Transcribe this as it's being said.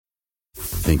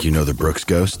Think you know the Brooks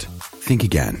Ghost? Think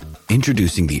again.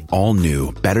 Introducing the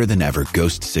all-new, better-than-ever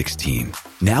Ghost 16.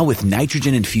 Now with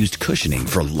nitrogen-infused cushioning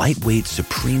for lightweight,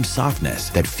 supreme softness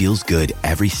that feels good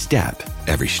every step,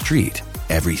 every street,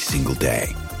 every single day.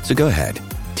 So go ahead,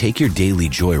 take your daily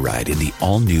joyride in the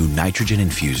all-new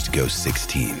nitrogen-infused Ghost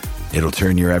 16. It'll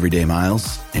turn your everyday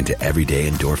miles into everyday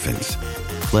endorphins.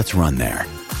 Let's run there.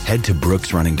 Head to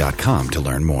brooksrunning.com to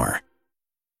learn more.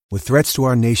 With threats to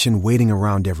our nation waiting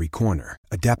around every corner,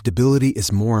 adaptability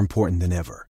is more important than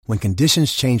ever. When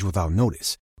conditions change without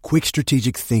notice, quick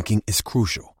strategic thinking is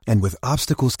crucial. And with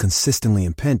obstacles consistently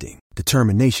impending,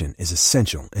 determination is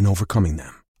essential in overcoming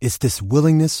them. It's this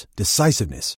willingness,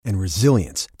 decisiveness, and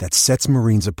resilience that sets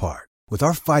Marines apart. With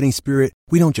our fighting spirit,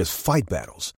 we don't just fight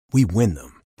battles, we win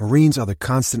them. Marines are the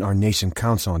constant our nation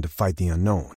counts on to fight the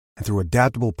unknown. And through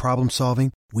adaptable problem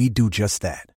solving, we do just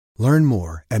that. Learn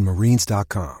more at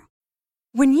marines.com.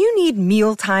 When you need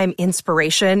mealtime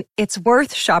inspiration, it's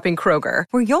worth shopping Kroger,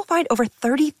 where you'll find over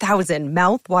 30,000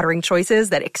 mouth-watering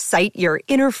choices that excite your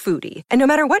inner foodie. And no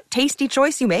matter what tasty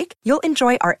choice you make, you'll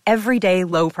enjoy our everyday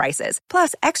low prices,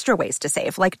 plus extra ways to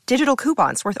save, like digital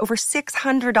coupons worth over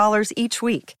 $600 each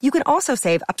week. You can also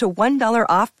save up to $1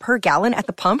 off per gallon at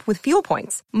the pump with fuel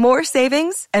points. More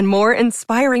savings and more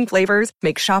inspiring flavors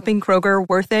make shopping Kroger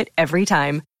worth it every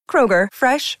time. Kroger,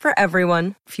 fresh for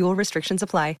everyone. Fuel restrictions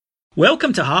apply.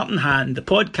 Welcome to Heart in Hand, the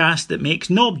podcast that makes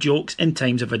knob jokes in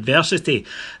times of adversity.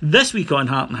 This week on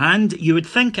Heart in Hand, you would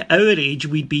think at our age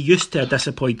we'd be used to a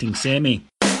disappointing semi.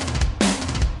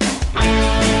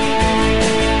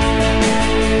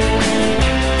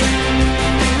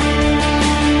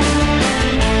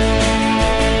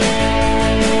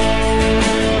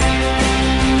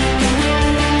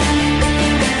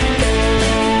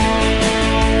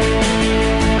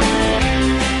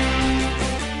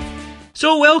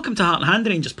 So welcome to Heart and Hand,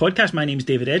 the Rangers podcast. My name's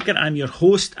David Edgar. I'm your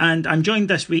host, and I'm joined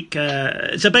this week.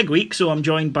 It's a big week, so I'm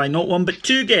joined by not one but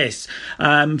two guests.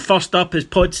 First up is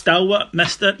pod stalwart,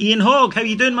 Mr. Ian Hogg. How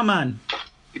you doing, my man?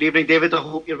 Good evening, David. I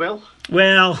hope you're well.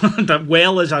 Well, that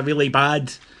well is a really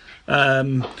bad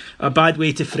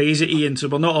way to phrase it, Ian. So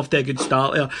we're not off to a good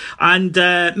start here.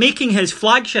 And making his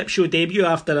flagship show debut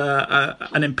after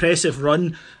an impressive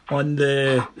run on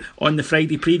the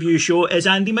Friday preview show is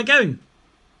Andy McGowan.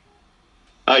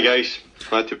 Hi guys,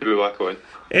 glad to be back on.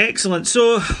 Excellent.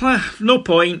 So, no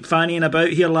point fannying about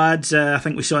here, lads. I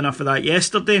think we saw enough of that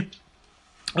yesterday.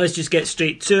 Let's just get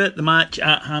straight to it. The match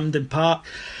at Hampden Park.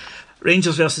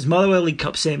 Rangers versus Motherwell League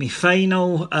Cup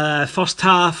semi-final. First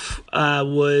half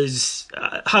was,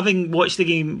 having watched the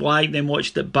game live, then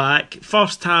watched it back.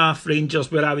 First half, Rangers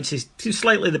were, I would say,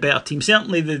 slightly the better team.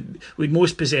 Certainly with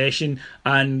most possession,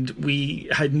 and we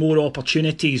had more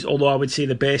opportunities, although I would say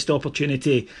the best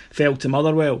opportunity fell to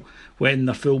Motherwell when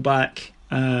their full-back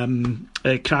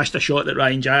crashed a shot that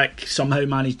Ryan Jack somehow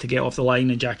managed to get off the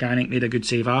line, and Jack Anick made a good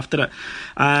save after it.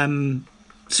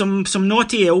 Some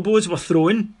naughty elbows were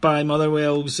thrown by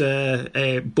Motherwell's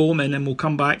Bowman, and we'll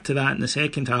come back to that in the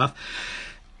second half.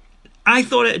 I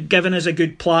thought it had given us a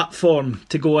good platform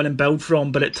to go on and build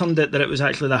from, but it turned out that it was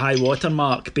actually the high water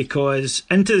mark, because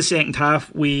into the second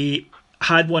half we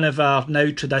had one of our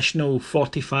now traditional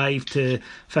 45 to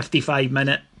 55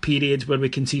 minute periods where we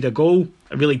concede a goal,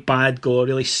 a really bad goal, a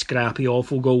really scrappy,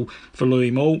 awful goal for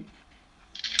Louis Moult.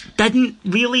 Didn't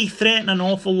really threaten an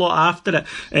awful lot after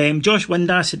it. Josh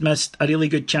Windass had missed a really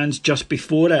good chance just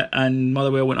before it, and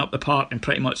Motherwell went up the park and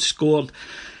pretty much scored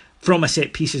from a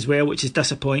set piece as well, which is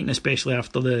disappointing, especially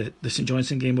after the St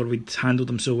Johnstone game where we'd handled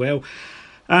them so well.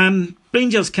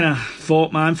 Rangers kind of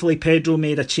fought manfully. Pedro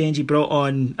made a change. He brought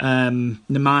on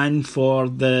the man for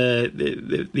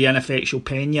the ineffectual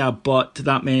Pena, but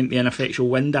that meant the ineffectual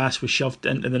Windass was shoved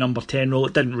into the number 10 role.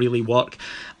 It didn't really work.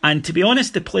 And to be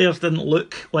honest, the players didn't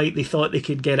look like they thought they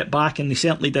could get it back, and they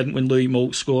certainly didn't when Louis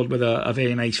Moult scored with a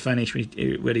very nice finish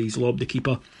where he's lobbed the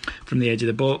keeper from the edge of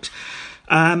the box.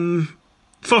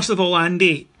 First of all,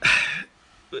 Andy,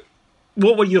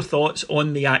 what were your thoughts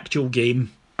on the actual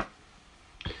game?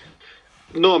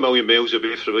 Not a million miles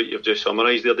away from what you've just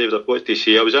summarised there, David. I've got to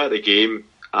say, I was at the game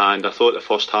and I thought the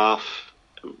first half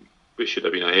we should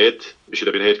have been ahead. We should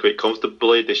have been ahead quite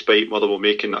comfortably, despite Motherwell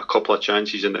making a couple of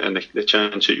chances and the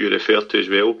chance that you referred to as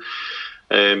well.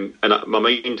 And my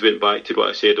mind went back to what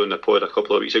I said on the pod a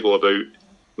couple of weeks ago about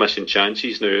missing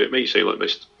chances. Now, it might sound like the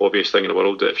most obvious thing in the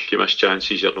world that if you miss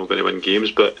chances, you're not going to win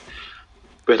games, but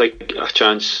we had a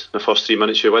chance in the first 3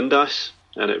 minutes with Windass,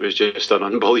 and it was just an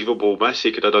unbelievable miss.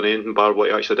 He could have done anything bar what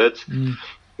he actually did.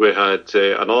 We had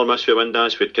another miss with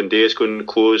Windass. We had Candeas going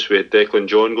close. We had Declan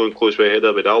John going close with a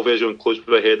header. We had Alves going close with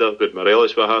a header. We had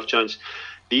Morelos with a half chance.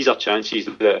 These are chances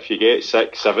that if you get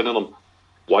 6, 7 of them,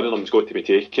 one of them's got to be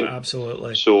taken.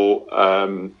 Absolutely. So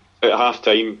at half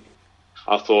time,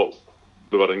 I thought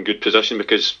we were in good position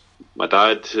because my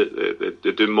dad,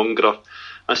 the doom mongerer,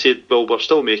 I said, well, we're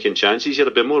still making chances here.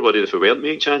 I'd be more worried if we weren't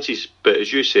making chances. But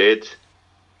as you said,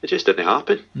 it just didn't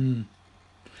happen.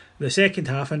 The second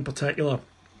half in particular,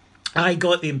 I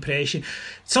got the impression,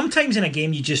 sometimes in a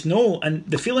game you just know, and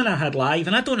the feeling I had live,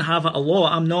 and I don't have it a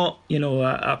lot, I'm not,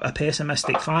 a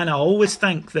pessimistic fan, I always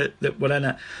think that we're in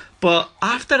it, but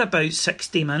after about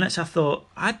 60 minutes I thought,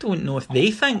 I don't know if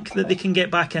they think that they can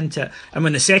get back into it. And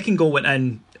when the second goal went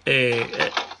in,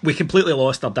 we completely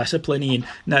lost our discipline, Ian.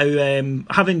 Now,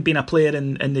 having been a player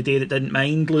in the day that didn't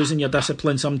mind losing your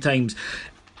discipline sometimes,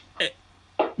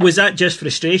 was that just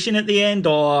frustration at the end,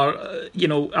 or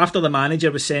after the manager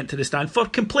was sent to the stand for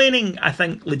complaining, I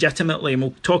think legitimately, and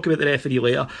we'll talk about the referee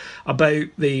later, about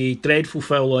the dreadful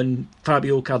foul on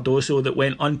Fabio Cardoso that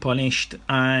went unpunished,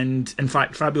 and in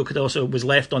fact Fabio Cardoso was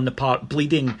left on the park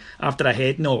bleeding after a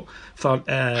head knock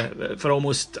for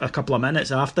almost a couple of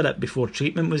minutes after it before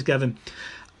treatment was given.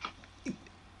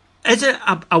 Is it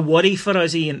a worry for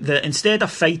us, Ian, that instead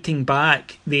of fighting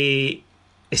back, they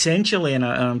essentially, and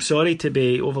I'm sorry to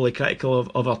be overly critical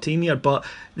of our team here, but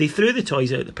they threw the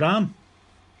toys out the pram?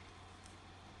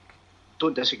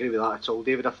 Don't disagree with that at all,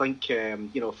 David. I think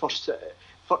first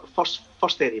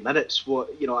 30 minutes,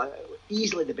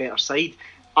 easily the better side.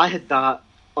 I had that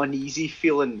uneasy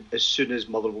feeling as soon as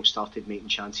Motherwell started making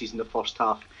chances in the first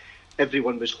half.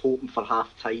 Everyone was hoping for half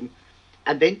time,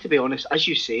 and then, to be honest, as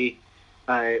you say,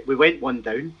 we went one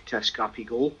down to a scrappy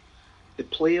goal. The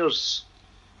players,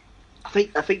 I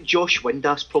think Josh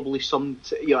Windass probably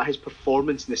summed, his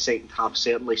performance in the second half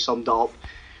certainly summed it up,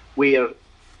 where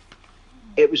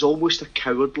it was almost a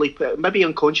cowardly, maybe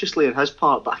unconsciously on his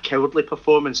part, but a cowardly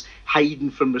performance,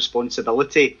 hiding from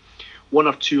responsibility. One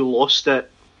or two lost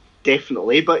it,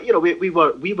 definitely, but we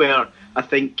were, I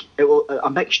think, a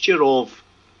mixture of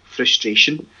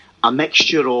frustration, a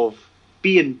mixture of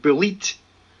being bullied,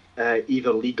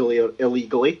 either legally or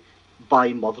illegally,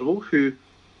 by Motherwell, who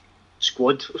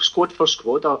squad for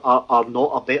squad are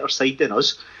not a better side than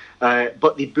us,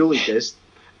 but they bullied us,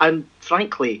 and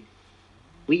frankly,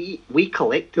 we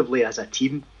collectively as a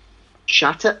team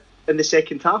shat it in the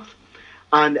second half,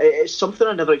 and it's something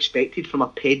I never expected from a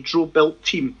Pedro built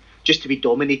team, just to be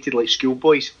dominated like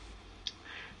schoolboys.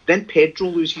 Then Pedro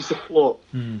loses the plot,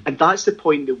 and that's the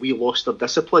point that we lost our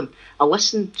discipline. I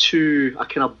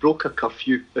kind of broke a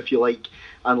curfew, if you like,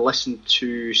 and listened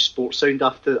to Sports Sound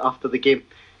after the game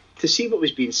to see what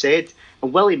was being said.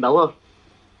 And Willie Miller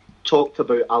talked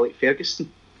about Alec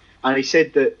Ferguson, and he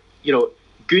said that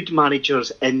good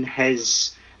managers in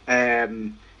his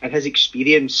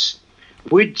experience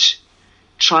would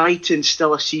try to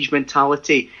instill a siege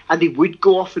mentality, and they would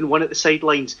go off and win at the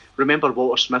sidelines. Remember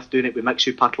Walter Smith doing it with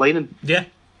Mixu Paatelainen? Yeah.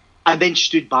 And then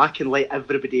stood back and let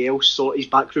everybody else his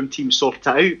backroom team sort it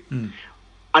out.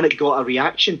 And it got a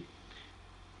reaction.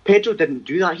 Pedro didn't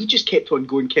do that. He just kept on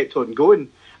going.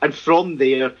 And from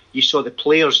there, you saw the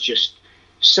players just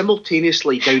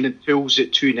simultaneously down in tools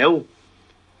at 2-0.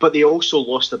 But they also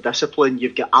lost their discipline.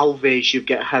 You've got Alves, you've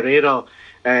got Herrera.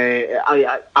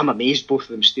 I'm amazed both of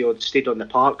them stayed on the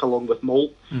park along with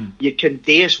Molt. You can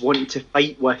Deus wanting to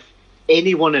fight with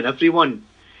anyone and everyone.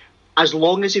 As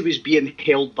long as he was being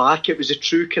held back, it was a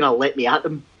true kind of let me at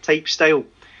them type style.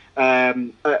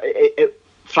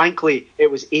 Frankly, it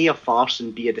was A, a farce,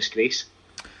 and B, a disgrace.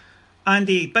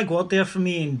 Andy, big word there for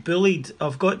me, and bullied.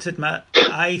 I've got to admit,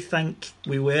 I think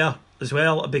we were as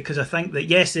well, because I think that,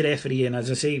 yes, the referee, and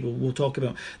as I say, we'll talk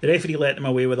about, the referee let them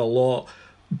away with a lot,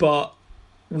 but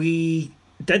we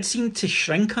did seem to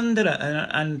shrink under it,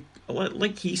 and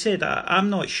like he said, I'm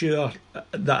not sure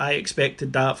that I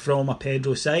expected that from a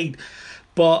Pedro side,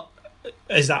 but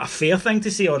is that a fair thing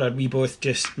to say, or are we both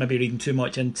just maybe reading too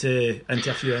much into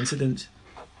a few incidents?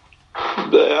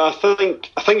 I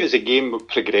think as the game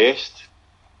progressed,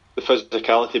 the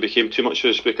physicality became too much for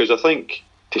us, because I think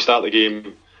to start the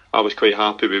game I was quite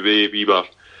happy with the way we were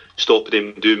stopping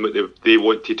them doing what they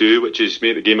want to do, which is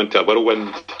make the game into a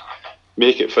whirlwind,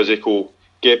 make it physical,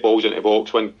 get balls into the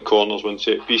box, win corners, win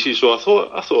set pieces. So I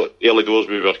thought early doors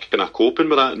we were kind of coping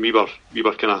with that, and we were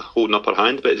kind of holding up our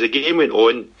hand. But as the game went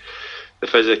on, the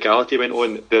physicality went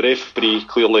on. The referee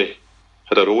clearly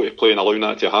had a role to play in allowing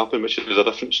that to happen, which is a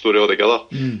different story altogether.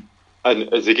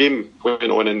 And as the game went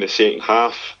on in the second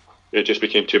half, it just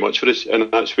became too much for us,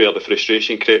 and that's where the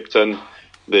frustration crept in,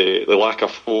 the lack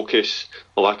of focus,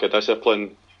 the lack of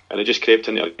discipline, and it just crept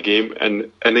into the game.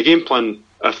 And the game plan,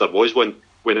 if there was one,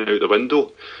 went out the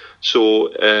window.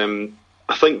 So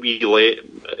I think we let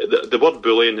the word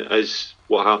bullying is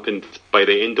what happened by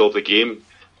the end of the game.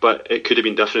 but it could have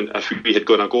been different if we had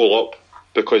gone a goal up,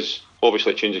 because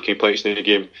obviously change the complexity in the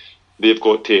game. They've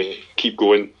got to keep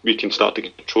going. We can start to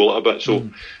control it a bit. So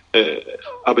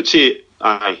I would say,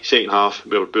 second half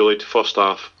we were bullied. First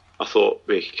half, I thought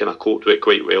we kind of coped with it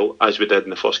quite well, as we did in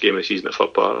the first game of the season at Fir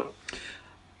Park.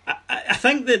 I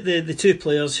think that the two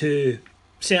players who,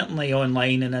 certainly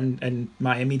online and in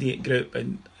my immediate group,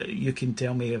 and you can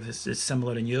tell me if it's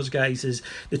similar in yours guys, is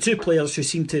the two players who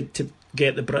seemed to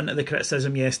get the brunt of the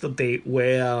criticism yesterday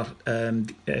were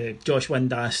Josh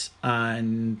Windass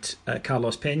and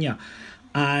Carlos Pena.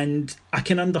 And I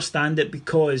can understand it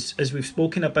because, as we've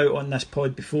spoken about on this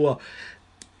pod before,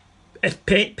 if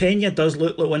Pena does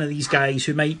look like one of these guys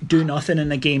who might do nothing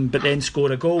in a game but then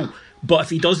score a goal, but if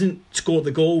he doesn't score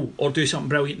the goal or do something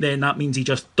brilliant, then that means he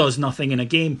just does nothing in a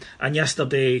game. And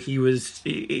yesterday he was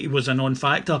a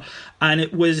non-factor, and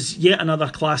it was yet another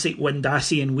classic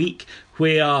Windassian week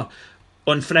where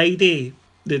on Friday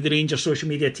the Rangers social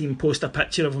media team post a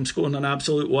picture of him scoring an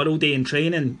absolute worldie in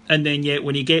training, and then yet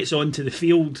when he gets onto the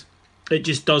field it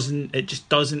just doesn't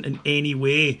in any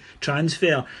way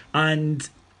transfer. And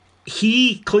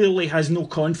he clearly has no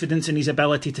confidence in his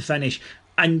ability to finish,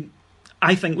 and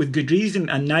I think with good reason,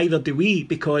 and neither do we,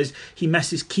 because he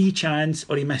misses key chance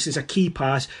or he misses a key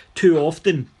pass too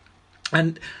often.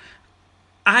 And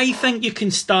I think you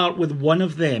can start with one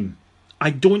of them.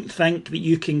 I don't think that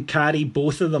you can carry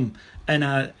both of them in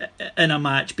a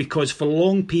match, because for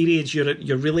long periods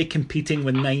you're really competing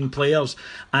with 9 players,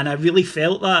 and I really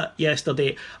felt that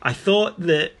yesterday. I thought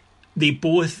that they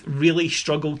both really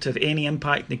struggled to have any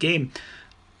impact in the game.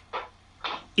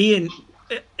 Ian,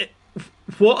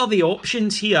 what are the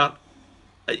options here?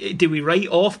 Do we write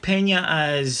off Pena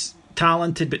as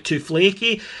talented but too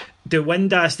flaky? Do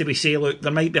we say, look,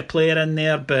 there might be a player in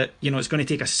there, but it's going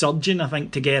to take a surgeon, I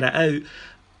think, to get it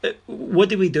out? What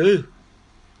do we do?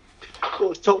 Well,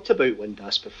 we've talked about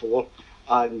Windass before,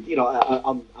 and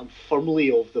I'm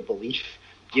firmly of the belief,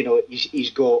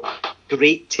 he's got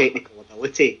great technical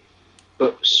ability,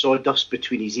 but sawdust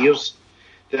between his ears.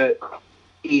 That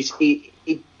he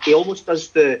almost does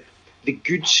the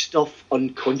good stuff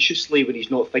unconsciously when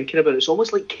he's not thinking about it. It's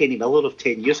almost like Kenny Miller of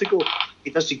 10 years ago. He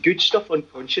does the good stuff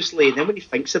unconsciously, and then when he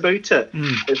thinks about it,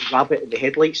 it's rabbit in the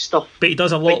headlights stuff. But he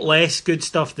does a lot less good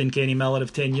stuff than Kenny Miller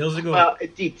of 10 years ago.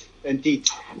 Indeed.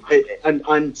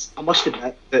 And I must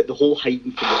admit that the whole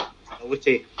hiding from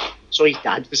responsibility. So his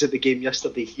dad was at the game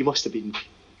yesterday. He must have been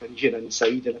cringing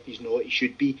inside, and if he's not, he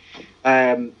should be.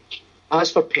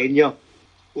 As for Pena,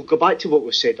 we'll go back to what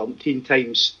we've said umpteen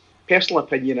times. Personal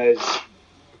opinion is,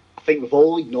 I think we've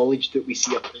all acknowledged that we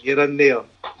see a player in there,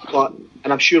 and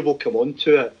I'm sure we'll come on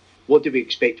to it. What do we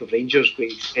expect of Rangers? We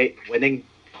expect winning,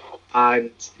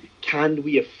 and can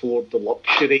we afford the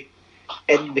luxury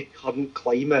in the current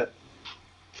climate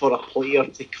for a player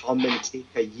to come and take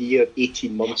a year,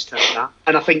 18 months to adapt?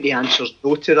 And I think the answer is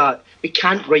no to that. We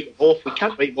can't write him off. We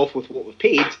can't write him off with what we've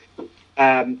paid.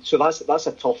 So that's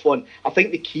a tough one. I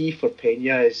think the key for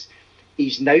Pena is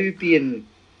he's now being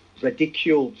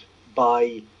ridiculed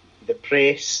by the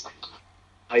press,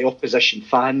 by opposition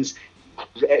fans.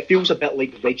 It feels a bit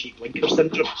like Reggie Blinker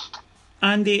syndrome.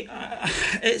 Andy,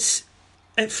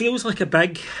 it feels like a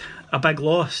big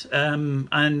loss,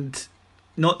 and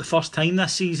not the first time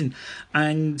this season.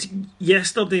 And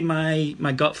yesterday,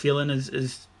 my gut feeling is,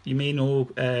 as you may know,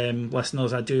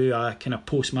 listeners, I do a kind of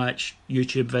post-match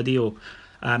YouTube video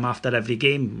after every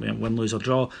game, win, lose or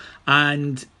draw,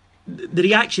 and the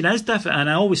reaction is different, and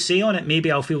I always say on it,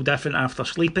 maybe I'll feel different after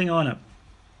sleeping on it.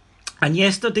 And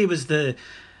yesterday was the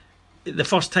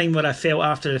first time where I felt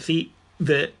after defeat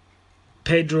that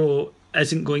Pedro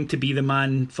isn't going to be the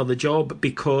man for the job,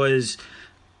 because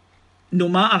no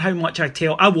matter how much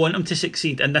I want him to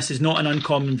succeed, and this is not an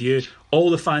uncommon view,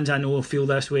 all the fans I know feel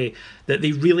this way, that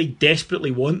they really desperately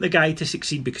want the guy to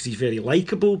succeed because he's very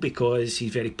likeable, because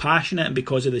he's very passionate, and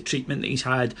because of the treatment that he's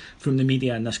had from the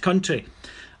media in this country.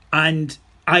 And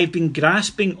I've been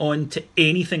grasping on to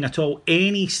anything at all,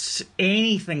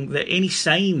 anything, that any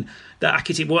sign that I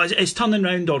could say, well, it's turning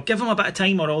round, or give him a bit of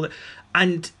time, or all that.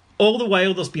 And all the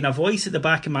while, there's been a voice at the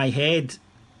back of my head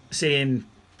saying,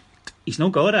 he's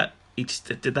not got it.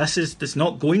 This is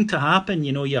not going to happen.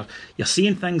 You're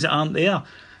seeing things that aren't there.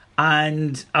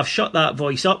 And I've shut that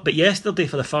voice up. But yesterday,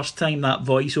 for the first time, that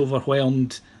voice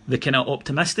overwhelmed the kind of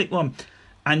optimistic one.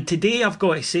 And today, I've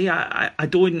got to say, I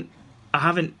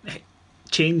haven't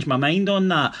changed my mind on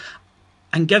that.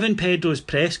 And given Pedro's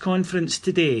press conference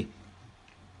today,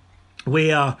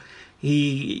 where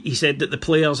He said that the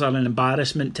players are an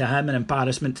embarrassment to him, an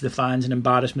embarrassment to the fans, an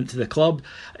embarrassment to the club.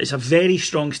 It's a very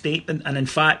strong statement, and in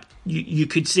fact, you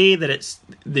could say that it's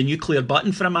the nuclear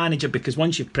button for a manager, because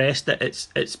once you've pressed it,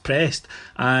 it's pressed,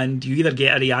 and you either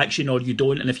get a reaction or you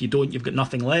don't, and if you don't, you've got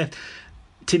nothing left.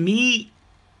 To me,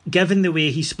 given the way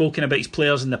he's spoken about his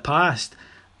players in the past,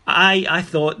 I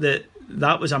thought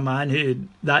that was a man who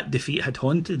that defeat had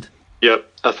haunted. Yeah,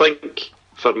 I think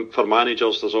for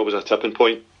managers, there's always a tipping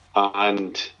point.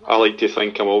 And I like to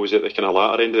think I'm always at the kind of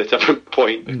latter end of the tipping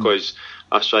point, because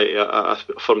I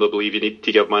firmly believe you need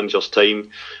to give managers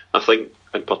time. I think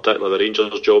in particular the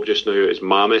Rangers' job just now is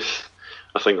mammoth.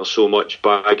 I think there's so much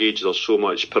baggage, there's so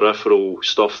much peripheral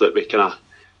stuff that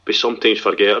we sometimes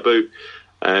forget about.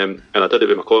 And I did it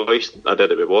with McCoy, I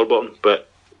did it with Warburton, but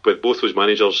with both those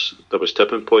managers there was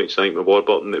tipping points. I think with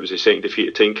Warburton it was the second defeat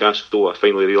at Tynecastle. I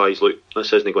finally realised, look,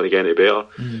 this isn't going to get any better.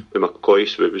 With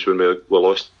McCoy, it was when we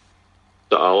lost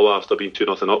at Alloa after being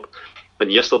 2-0 up,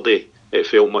 and yesterday it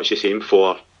felt much the same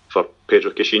for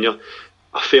Pedro Caixinha.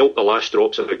 I felt the last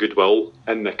drops of the goodwill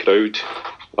in the crowd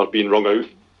are being wrung out,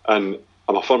 and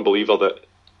I'm a firm believer that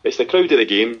it's the crowd at the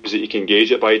games that you can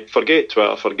gauge it by. Forget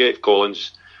Twitter, forget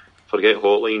Collins, forget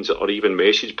hotlines or even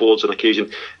message boards on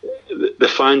occasion.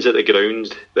 The fans at the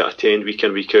ground that attend week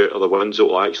in, week out are the ones that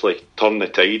will actually turn the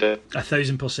tide.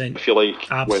 1,000%. I feel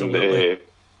like absolutely.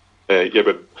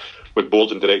 when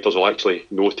boards and directors will actually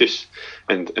notice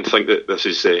and think that this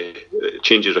is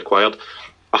change is required.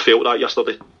 I felt that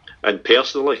yesterday, and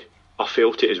personally I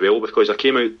felt it as well, because I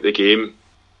came out the game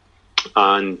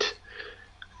and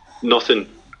nothing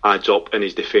adds up in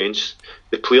his defence.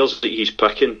 The players that he's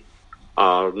picking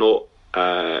are not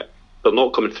they're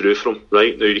not coming through for him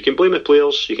right now. You can blame the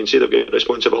players, you can say they've got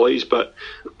responsibilities, but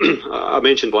I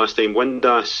mentioned last time,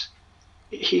 Windass,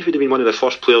 he would have been one of the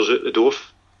first players out the door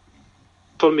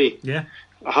for me. Yeah,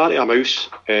 a heart of a mouse.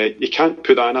 You can't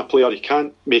put that in a player. You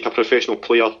can't make a professional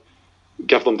player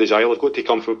give them desire. They've got to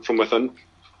come from within.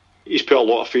 He's put a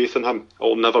lot of faith in him.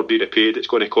 It'll never be repaid. It's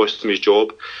going to cost him his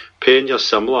job. Peña's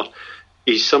similar.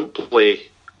 He's simply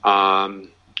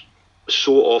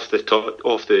so off the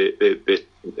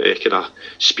kind of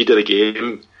speed of the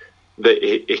game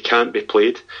that he can't be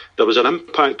played. There was an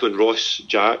impact on Ryan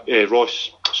Jack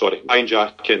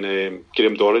and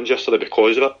Graham Dorrans yesterday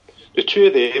because of it. The two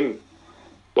of them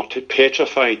were too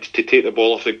petrified to take the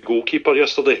ball off the goalkeeper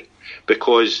yesterday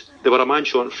because they were a man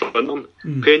short in front of him.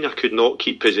 Peña could not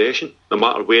keep possession no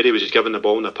matter where he was given the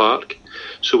ball in the park.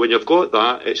 So when you've got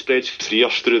that, it spreads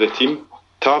fears through the team.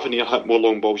 Tavernier hit more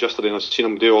long balls yesterday than I've seen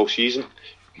him do all season.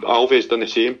 Alves done the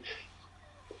same.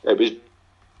 It was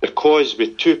because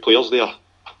with two players there,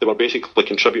 they were basically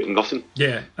contributing nothing.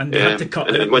 Yeah, and they had to cut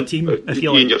out the team.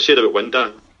 Ian, you've said about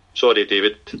Winda. Sorry,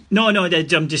 David. No,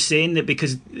 I'm just saying that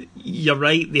because you're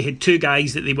right, they had two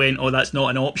guys that they went, oh, that's not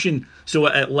an option. So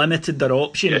it limited their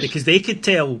option because they could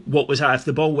tell what was if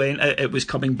the ball went out, it was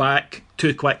coming back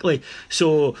too quickly.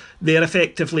 So they're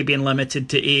effectively being limited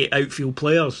to 8 outfield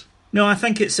players. No, I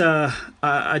think it's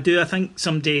I do. I think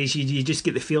some days you just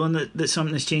get the feeling that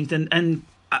something has changed. And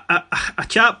a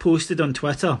chap posted on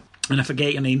Twitter, and I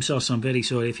forget your name, sir, so I'm very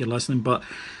sorry if you're listening, but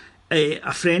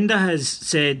a friend has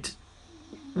said,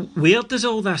 where does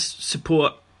all this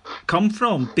support come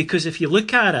from? Because if you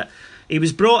look at it, Pedro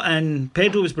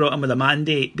was brought in with a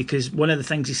mandate because one of the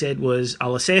things he said was,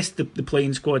 I'll assess the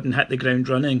playing squad and hit the ground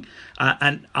running,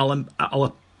 and I'll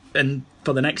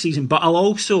for the next season, but I'll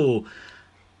also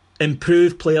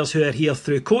improve players who are here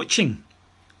through coaching.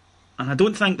 And I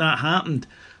don't think that happened.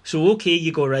 So okay,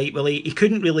 you go, right, well, he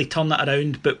couldn't really turn that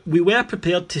around, but we were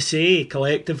prepared to say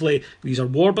collectively, these are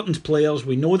Warburton's players,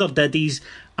 we know they're diddies,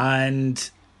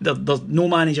 and there's no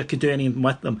manager could do anything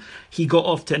with them. He got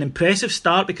off to an impressive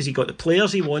start because he got the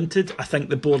players he wanted. I think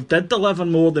the board did deliver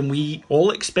more than we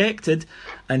all expected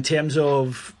in terms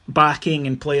of backing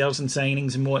and players and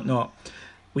signings and whatnot.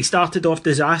 We started off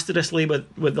disastrously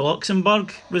with the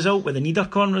Luxembourg result, with the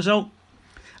Niederkorn result,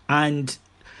 and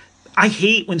I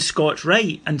hate when Scott's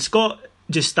right, and Scott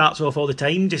just starts off all the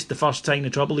time, just the first sign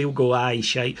of trouble he'll go, aye,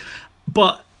 shite.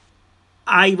 But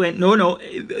I went, no,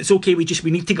 it's okay, we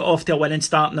need to get off to a winning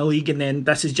start in the league, and then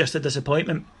this is just a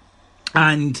disappointment.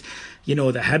 And, the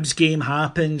Hibs game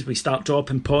happens, we start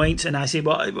dropping points, and I say,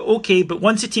 well, okay, but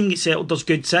once the team gets settled, there's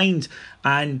good signs,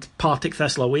 and Partick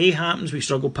Thistle away happens, we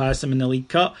struggle past them in the League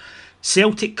Cup.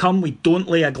 Celtic come, we don't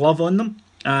lay a glove on them,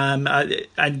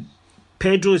 and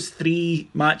Pedro's 3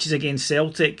 matches against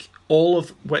Celtic, all of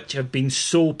which have been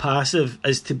so passive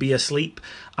as to be asleep,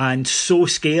 and so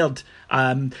scared,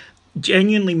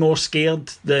 genuinely more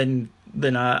scared than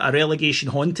a relegation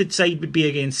haunted side would be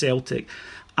against Celtic.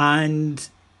 And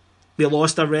we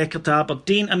lost our record to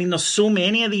Aberdeen. I mean, there's so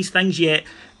many of these things, yet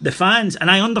the fans,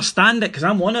 and I understand it because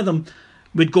I'm one of them,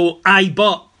 would go, aye,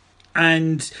 but,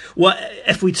 and what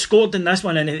if we'd scored in this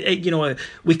one, and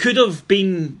we could have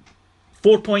been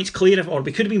 4 points clear, or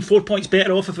we could have been 4 points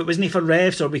better off if it wasn't for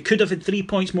refs, or we could have had 3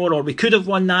 points more, or we could have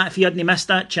won that if he hadn't missed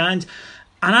that chance.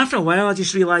 And after a while I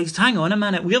just realised, hang on a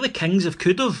minute, we're the kings of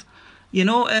could have.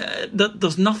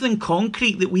 There's nothing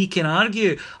concrete that we can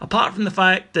argue, apart from the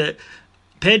fact that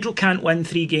Pedro can't win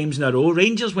 3 games in a row.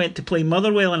 Rangers went to play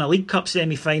Motherwell in a League Cup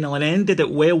semi-final and ended it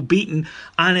well beaten,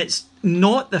 and it's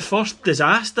not the first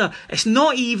disaster. It's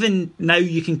not even, now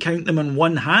you can count them on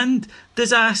one hand,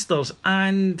 disasters.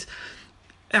 And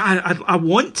I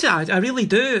want to, I really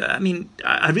do. I mean,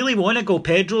 I really want to go,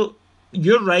 Pedro,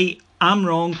 you're right, I'm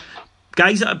wrong.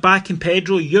 Guys that are backing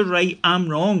Pedro, you're right, I'm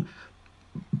wrong.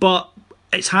 But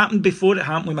it's happened before. It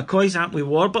happened with McCoy's, happened with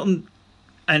Warburton.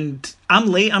 And I'm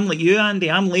late, I'm like you, Andy,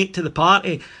 I'm late to the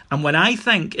party. And when I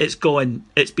think it's gone,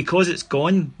 it's because it's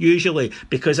gone, usually,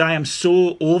 because I am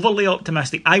so overly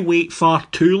optimistic. I wait far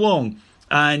too long.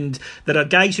 And there are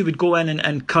guys who would go in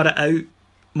and cut it out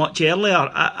much earlier.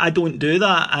 I don't do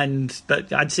that, and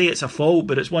I'd say it's a fault,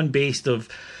 but it's one based of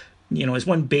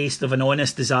an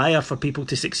honest desire for people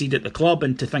to succeed at the club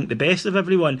and to think the best of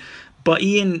everyone. But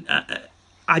Ian,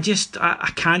 I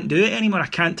can't do it anymore. I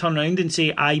can't turn around and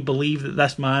say I believe that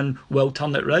this man will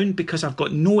turn it round, because I've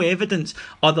got no evidence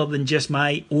other than just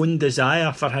my own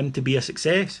desire for him to be a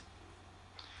success.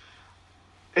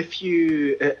 If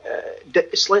you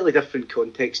slightly different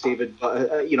context, David,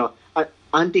 but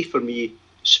Andy, for me,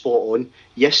 spot on.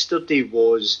 Yesterday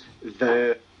was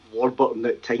the Warburton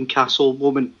at Tynecastle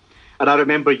moment. And I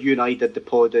remember you and I did the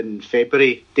pod in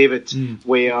February, David,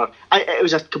 where it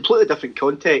was a completely different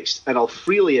context, and I'll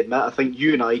freely admit, I think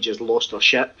you and I just lost our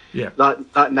shit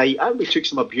that night, and we took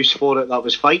some abuse for it. That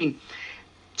was fine.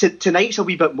 Tonight's a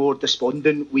wee bit more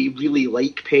despondent. We really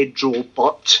like Pedro,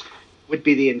 but would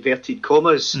be the inverted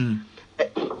commas.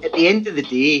 At the end of the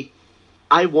day,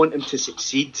 I want him to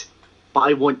succeed, but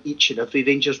I want each and every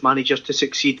Rangers manager to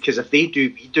succeed, because if they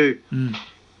do, we do.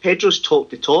 Pedro's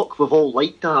talked the talk, we've all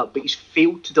liked that, but he's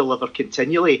failed to deliver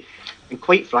continually. And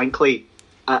quite frankly,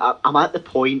 I'm at the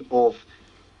point of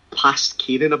past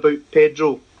caring about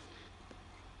Pedro.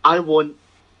 I want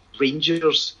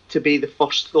Rangers to be the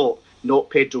first thought,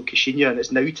 not Pedro Caixinha, and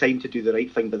it's now time to do the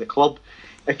right thing by the club.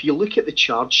 If you look at the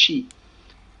charge sheet,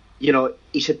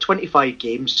 he's had 25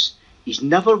 games, he's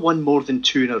never won more than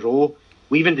 2 in a row.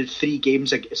 We even did 3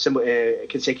 games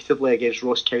consecutively against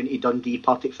Ross County, Dundee,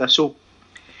 Partick Thistle.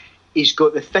 He's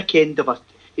got the thick end of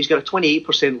he's got a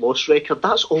 28% loss record.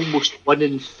 That's almost 1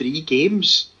 in 3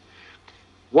 games.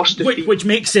 Worst defeat, which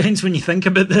makes sense when you think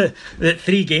about that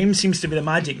 3 games seems to be the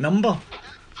magic number.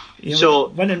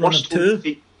 Winning 1 or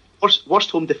 2.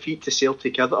 Worst home defeat to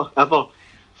Celtic ever.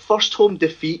 First home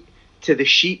defeat to the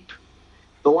Sheep.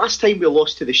 The last time we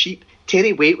lost to the Sheep,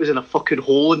 Terry Waite was in a fucking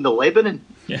hole in the Lebanon.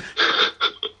 Yeah.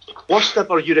 Worst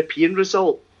ever European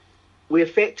result. We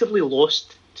effectively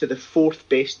lost to the 4th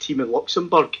best team in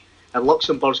Luxembourg, and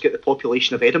Luxembourg's got the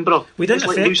population of Edinburgh. We didn't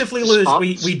effectively lose.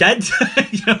 We did.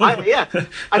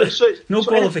 And no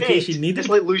qualification needed. It's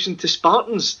like losing to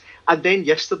Spartans. And then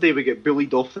yesterday we get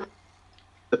bullied off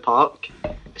the park.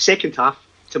 Second half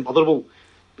to Motherwell,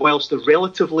 whilst the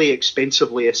relatively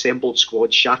expensively assembled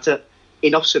squad shat it.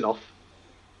 Enough's enough.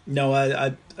 No,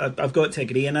 I've got to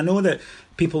agree, and I know that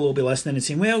people will be listening and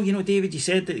saying, well, David, you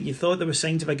said that you thought there were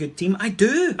signs of a good team. I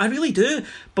do, I really do,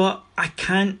 but I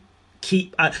can't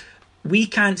we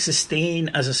can't sustain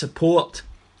as a support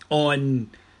on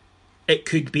it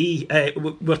could be.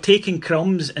 We're taking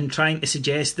crumbs and trying to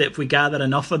suggest that if we gather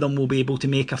enough of them, we'll be able to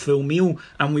make a full meal,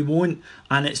 and we won't,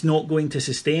 and it's not going to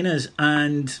sustain us.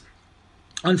 And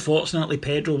unfortunately,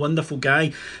 Pedro, wonderful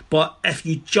guy, but if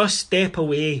you just step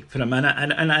away for a minute,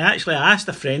 and I asked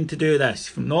a friend to do this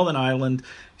from Northern Ireland.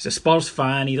 He's a Spurs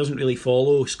fan, he doesn't really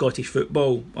follow Scottish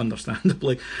football,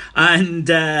 understandably, and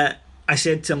I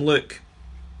said to him, look,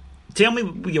 tell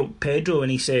me Pedro,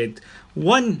 and he said,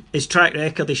 1, his track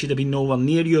record, he should have been nowhere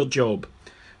near your job.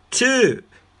 2,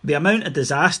 the amount of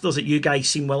disasters that you guys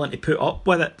seem willing to put up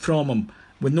with it from him,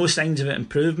 with no signs of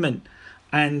improvement.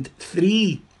 And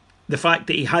 3, the fact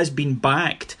that he has been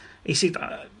backed. He said,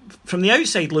 from the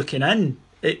outside looking in,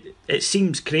 it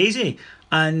seems crazy.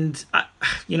 And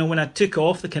when I took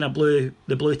off the kind of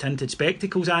blue tinted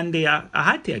spectacles, Andy, I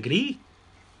had to agree.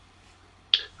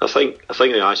 I think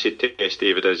the acid test,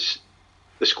 David, is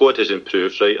the squad has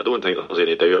improved, right? I don't think there's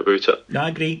any doubt about it. I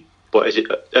agree. But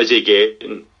is he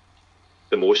getting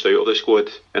the most out of the squad?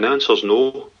 And the answer's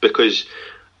no, because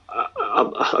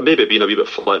I maybe being a wee bit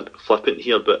flippant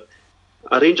here, but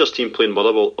a Rangers team playing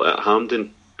Motherwell at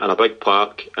Hampden in a big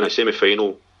park in a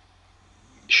semi-final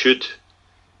should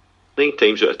 9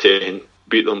 times out of 10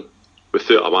 beat them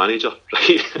without a manager,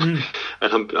 right?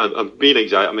 And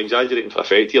I'm exaggerating for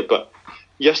effect here, but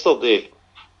yesterday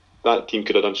that team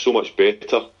could have done so much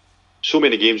better. So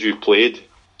many games we've played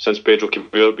since Pedro came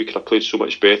out, we could have played so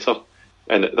much better.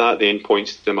 And that then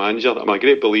points to the manager. I'm a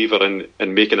great believer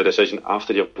in making a decision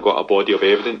after you've got a body of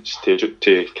evidence to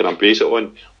kind of base it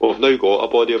on. Well, we've now got a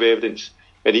body of evidence.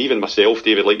 And even myself,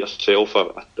 David, like yourself,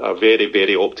 a very,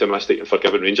 very optimistic and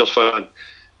forgiving Rangers fan.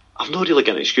 I've not really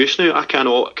got an excuse now. I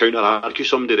cannot counter-argue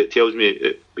somebody that tells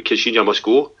me because Senior must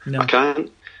go. No. I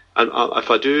can't. And if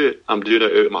I do, I'm doing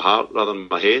it out of my heart rather than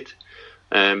my head.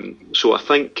 So I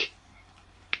think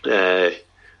the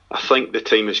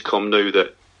time has come now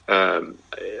that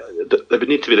there would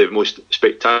need to be the most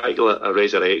spectacular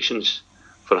resurrections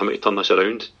for him to turn this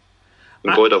around.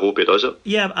 And God, I hope he does it.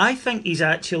 Yeah, I think he's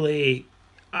actually...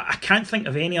 I can't think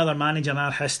of any other manager in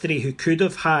our history who could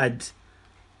have had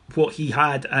what he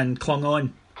had and clung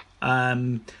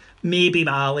on. Maybe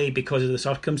Mali because of the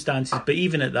circumstances, but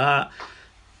even at that,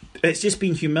 it's just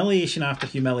been humiliation after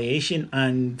humiliation,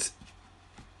 and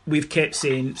we've kept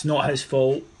saying it's not his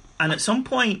fault. And at some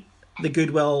point, the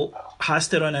goodwill has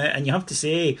to run out, and you have to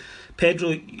say,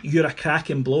 Pedro, you're a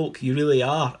cracking bloke, you really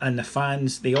are, and the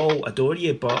fans, they all adore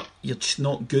you, but you're just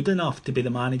not good enough to be the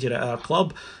manager at our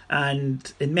club.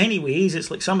 And in many ways, it's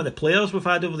like some of the players we've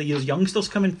had over the years, youngsters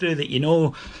coming through that you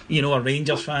know are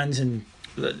Rangers fans, and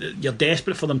you're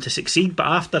desperate for them to succeed, but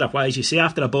after a while, as you say,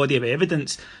 after a body of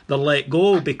evidence, they're let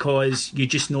go because you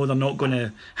just know they're not going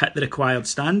to hit the required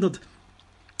standard.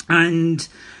 And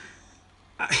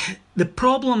the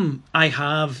problem I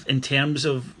have in terms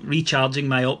of recharging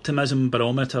my optimism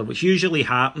barometer, which usually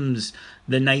happens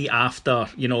the night after,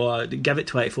 give it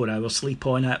 24 hours, sleep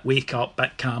on it, wake up, a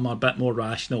bit calmer, a bit more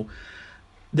rational.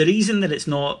 The reason that it's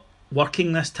not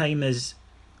working this time is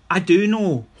I do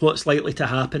know what's likely to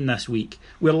happen this week.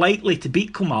 We're likely to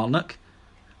beat Kilmarnock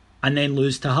and then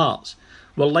lose to Hearts.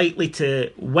 We're likely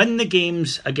to win the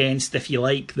games against, if you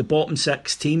like, the bottom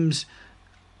 6 teams.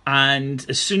 And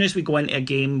as soon as we go into a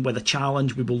game with a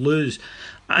challenge, we will lose.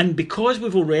 And because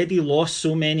we've already lost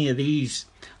so many of these,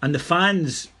 and the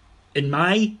fans, in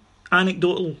my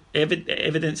anecdotal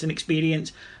evidence and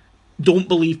experience, don't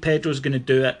believe Pedro's going to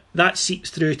do it, that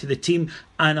seeps through to the team,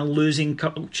 and a losing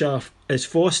culture is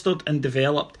fostered and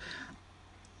developed.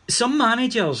 Some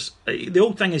managers, the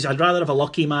old thing is I'd rather have a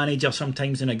lucky manager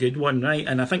sometimes than a good one, right?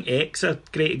 And I think Ek's a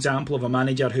great example of a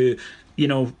manager who,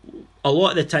 a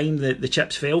lot of the time the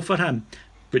chips fell for him,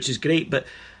 which is great. But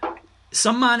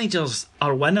some managers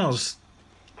are winners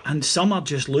and some are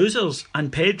just losers.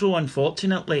 And Pedro,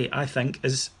 unfortunately, I think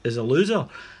is a loser.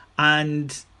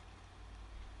 And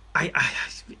I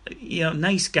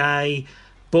nice guy,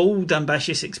 bold,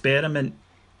 ambitious experiment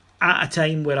at a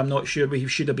time where I'm not sure we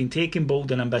should have been taking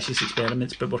bold and ambitious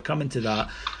experiments, but we're coming to that.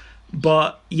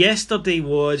 But yesterday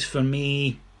was, for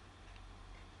me,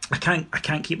 I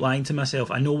can't keep lying to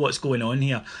myself. I know what's going on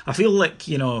here. I feel like,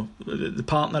 the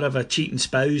partner of a cheating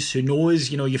spouse who knows,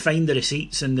 you find the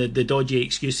receipts and the dodgy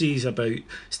excuses about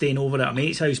staying over at a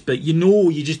mate's house, but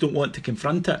you just don't want to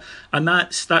confront it. And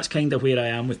that's kind of where I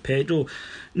am with Pedro.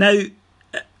 Now,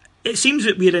 it seems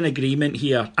that we're in agreement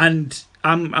here, and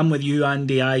I'm with you,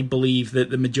 Andy. I believe that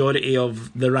the majority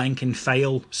of the rank and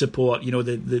file support,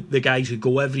 the guys who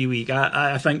go every week,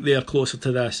 I think they're closer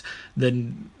to this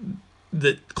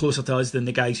closer to us than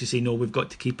the guys who say no, we've got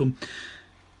to keep him.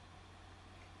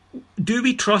 Do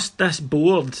we trust this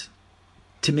board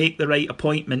to make the right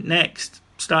appointment next?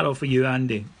 Start off with you,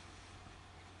 Andy.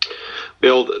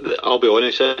 Well, I'll be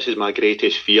honest, this is my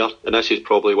greatest fear, and this is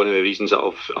probably one of the reasons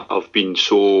that I've been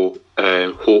so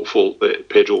hopeful that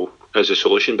Pedro is a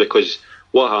solution, because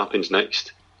what happens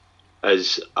next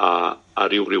is a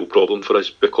real problem for us,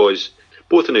 because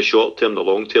both in the short term and the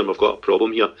long term, we've got a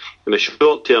problem here. In the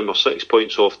short term, we're 6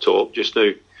 points off top just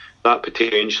now. That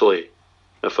potentially,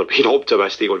 if we're being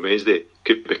optimistic on Wednesday,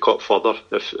 could be cut further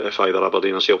if either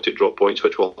Aberdeen or Celtic drop points,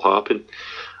 which will happen.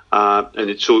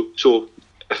 And so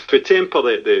if we temper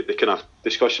the kind of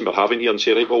discussion we're having here and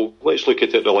say, right, well, let's look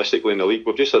at it realistically in the league.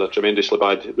 We've just had a tremendously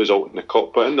bad result in the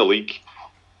cup, but in the league,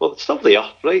 well, it's still there,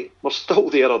 right? We're still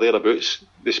there or thereabouts,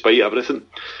 despite everything.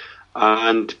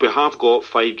 And we have got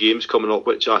 5 games coming up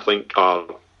which I think are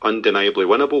undeniably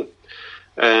winnable,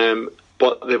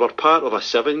 but they were part of a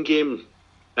 7-game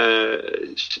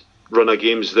run of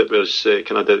games that was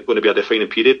going to be a defining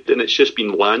period, and it's just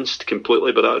been lanced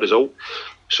completely by that result.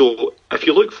 So if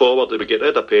you look forward, if we get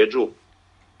rid of Pedro,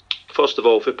 first of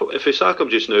all, if we sack him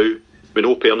just now with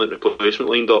no permanent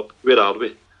replacement lined up, where are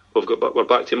we? we're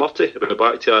back to Murty, we're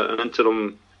back to an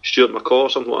interim Stuart McCaw or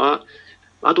something like that.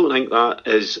 I don't think that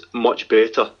is much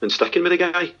better than sticking with the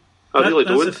guy. I really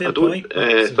don't. I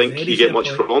don't think you get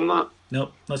much from that.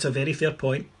 No, that's a very fair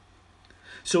point.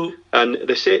 So, and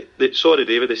sorry,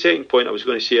 David. The second point I was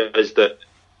going to say is that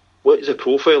what is the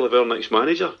profile of our next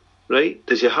manager? Right?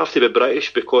 Does he have to be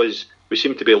British because we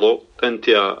seem to be locked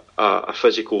into a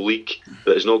physical league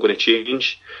that is not going to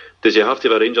change? Does he have to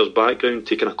have a Rangers background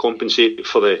to kind of compensate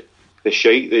for the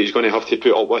shite that he's going to have to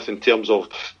put up with in terms of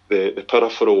the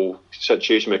peripheral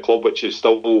situation with the club, which is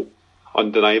still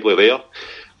undeniably there?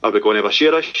 Are we going to have a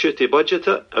share issue to budget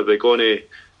it? Are we going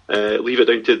to leave it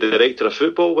down to the director of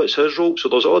football? What's his role? So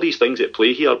there's all these things at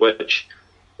play here, which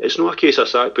it's not a case of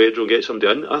sack Pedro and get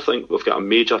somebody in. I think we've got a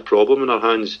major problem in our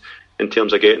hands in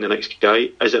terms of getting the next guy.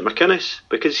 Is it McInnes?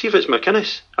 Because see, if it's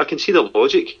McInnes, I can see the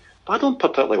logic. But I don't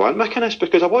particularly want McInnes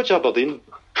because I watch Aberdeen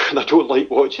and I don't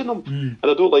like watching them.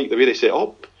 And I don't like the way they set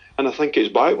up. And I think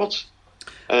it's backwards.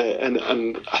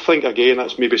 And I think, again,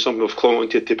 that's maybe something we've clung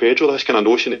to Pedro, this kind of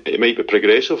notion that it might be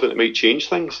progressive and it might change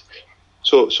things.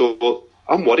 So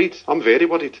I'm worried. I'm very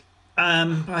worried.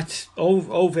 That's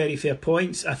all very fair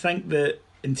points. I think that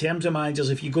in terms of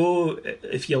managers, if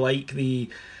you like the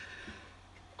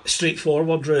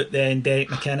straightforward route, then Derek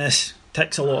McInnes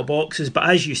ticks a lot of boxes. But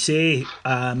as you say,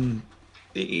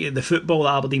 the football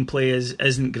that Aberdeen play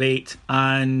isn't great.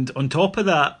 And on top of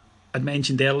that, I'd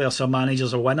mentioned earlier, some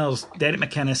managers are winners. Derek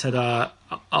McInnes had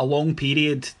a long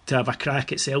period to have a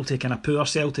crack at Celtic and a poor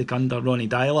Celtic under Ronnie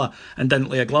Dyler and didn't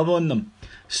lay a glove on them.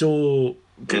 So,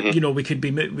 we could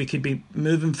be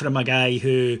moving from a guy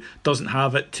who doesn't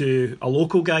have it to a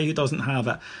local guy who doesn't have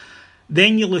it.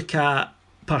 Then you look at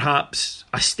perhaps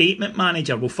a statement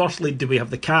manager. Well, firstly, do we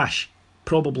have the cash?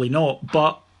 Probably not,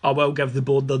 but I will give the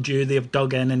board their due. They've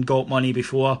dug in and got money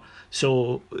before,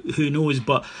 so who knows?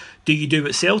 But do you do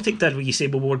what Celtic did, where you say,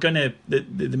 well, we're going to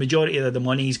the majority of the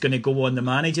money is going to go on the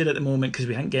manager at the moment because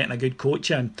we ain't getting a good coach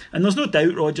in? And there's no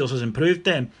doubt Rodgers has improved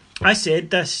them. I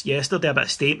said this yesterday about a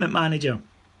statement manager,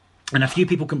 and a few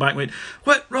people come back and went,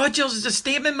 "What, Rodgers is a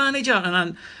statement manager?"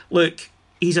 And look,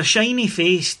 he's a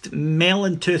shiny-faced,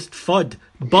 melon-toothed fud,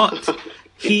 but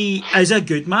he is a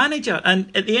good manager.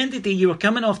 And at the end of the day, you were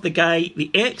coming off the guy,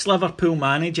 the ex-Liverpool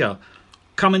manager,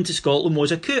 coming to Scotland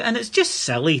was a coup, and it's just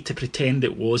silly to pretend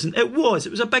it wasn't. It was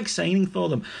a big signing for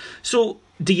them. So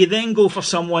do you then go for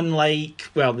someone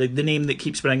like, well, the name that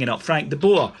keeps bringing up, Frank de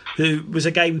Boer, who was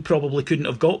a guy we probably couldn't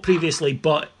have got previously,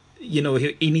 but he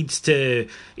needs to,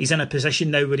 he's in a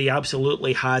position now where he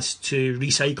absolutely has to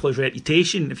recycle his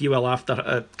reputation, if you will,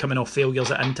 after coming off failures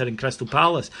at Inter and Crystal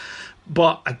Palace.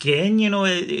 But again,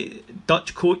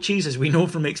 Dutch coaches, as we know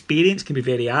from experience, can be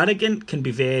very arrogant, can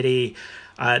be very,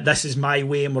 this is my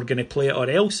way and we're going to play it or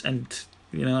else. And,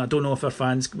 I don't know if our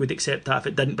fans would accept that if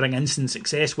it didn't bring instant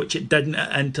success, which it didn't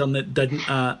at Inter and it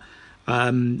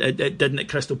didn't at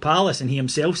Crystal Palace. And he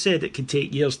himself said it could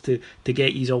take years to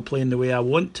get you all playing the way I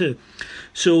want to.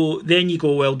 So then you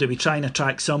go, well, do we try and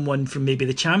attract someone from maybe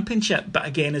the Championship? But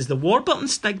again, is the Warburton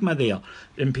stigma there?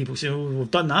 And people say, oh,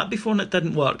 we've done that before and it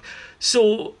didn't work.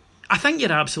 So I think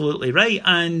you're absolutely right.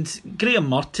 And Graham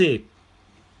Murty,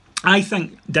 I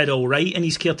think, did all right in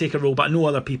his caretaker role, but I know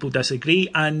other people disagree.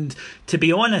 And to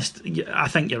be honest, I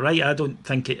think you're right. I don't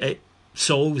think it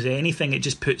solves anything. It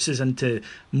just puts us into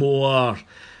more...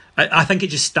 I think it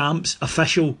just stamps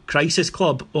official crisis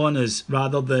club on us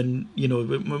rather than,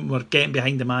 when we're getting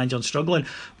behind the manager and struggling.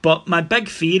 But my big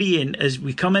theory is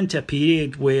we come into a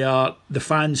period where the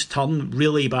fans turn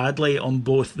really badly on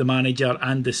both the manager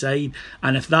and the side.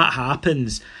 And if that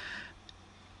happens,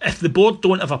 if the board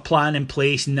don't have a plan in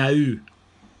place now,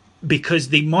 because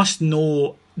they must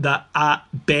know that at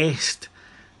best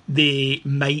they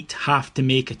might have to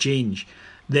make a change,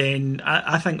 then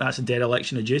I think that's a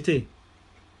dereliction of duty.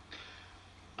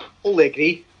 Only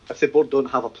agree. If the board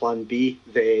don't have a plan B,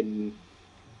 then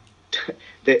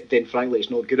frankly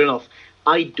it's not good enough.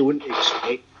 I don't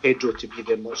expect Pedro to be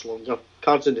there much longer.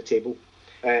 Cards on the table.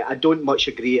 I don't much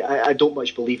agree. I don't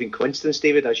much believe in coincidence,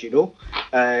 David, as you know.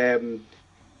 I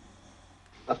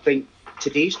think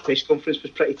today's press conference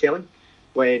was pretty telling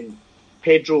when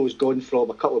Pedro has gone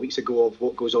from a couple of weeks ago of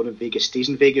what goes on in Vegas stays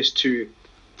in Vegas to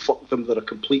fuck them, they're a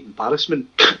complete embarrassment.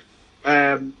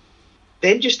 Then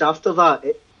just after that,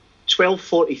 at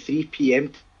 12:43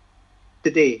 p.m.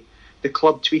 today, the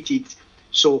club tweeted,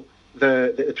 so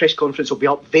the press conference will be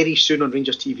up very soon on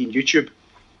Rangers TV and YouTube.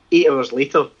 8 hours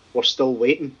later, we're still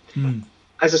waiting.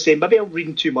 As I say, maybe I'm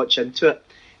reading too much into it.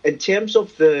 In terms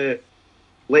of the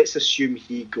let's assume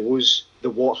he goes, the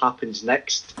what happens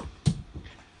next,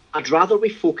 I'd rather we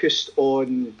focused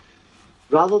on,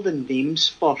 rather than names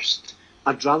first,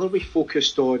 I'd rather we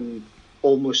focused on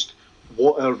almost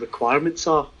what our requirements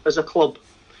are as a club.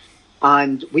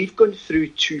 And we've gone through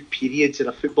two periods in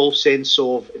a football sense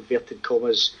of, inverted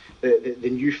commas, the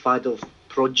new fad of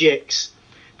projects.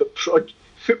 But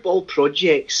football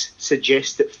projects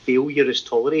suggest that failure is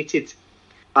tolerated.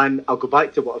 And I'll go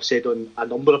back to what I've said on a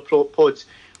number of pods.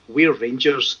 We're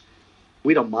Rangers.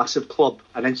 We're a massive club,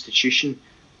 an institution.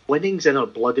 Winning's in our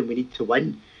blood and we need to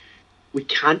win. We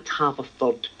can't have a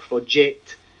third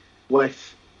project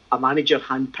with a manager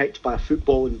handpicked by a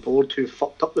footballing board who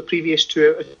fucked up the previous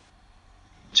two.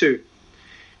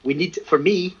 We need, for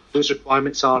me, those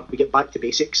requirements are we get back to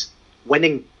basics.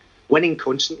 Winning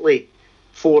constantly,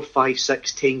 4, 5,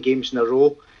 6, 10 games in a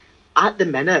row. At the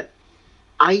minute,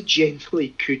 I genuinely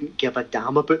couldn't give a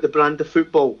damn about the brand of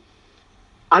football.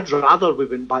 I'd rather we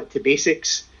went back to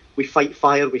basics. We fight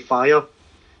fire with fire.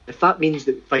 If that means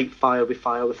that we fight fire with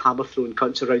fire with hammer throwing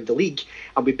cunts around the league,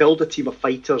 and we build a team of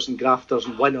fighters and grafters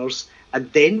and winners,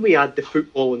 and then we add the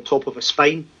football on top of a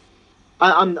spine,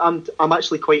 I'm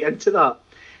actually quite into that.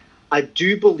 I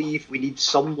do believe we need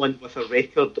someone with a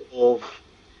record of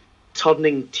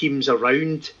turning teams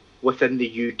around within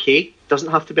the UK.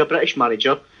 Doesn't have to be a British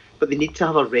manager, but they need to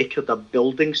have a record of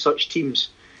building such teams.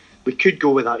 We could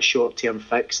go with that short-term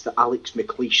fix, the Alex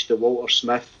McLeish, the Walter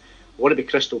Smith. I want to be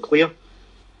crystal clear.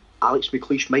 Alex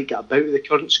McLeish might get about with the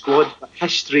current squad, but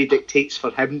history dictates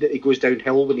for him that he goes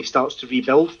downhill when he starts to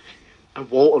rebuild. And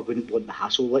Walter wouldn't want the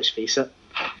hassle, let's face it.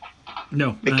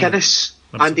 No. McInnes,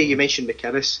 Andy, you mentioned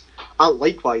McInnes.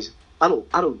 Likewise, I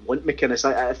don't want McInnes.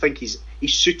 I think he's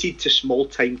suited to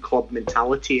small-time club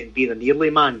mentality and being an early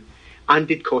man, and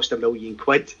did cost £1 million.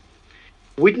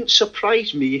 Wouldn't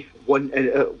surprise me one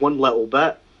little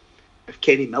bit if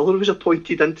Kenny Miller was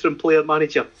appointed interim player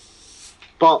manager.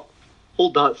 But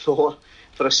hold that thought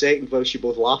for a second whilst you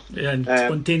both laugh. Yeah, and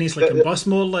spontaneously combust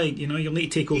more, like, you'll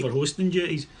need to take over hosting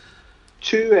duties.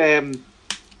 Two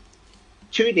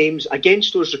names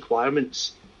against those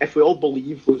requirements. If we all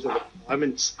believe those are the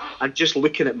requirements, and just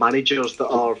looking at managers that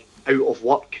are out of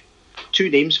work, two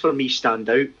names for me stand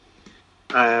out.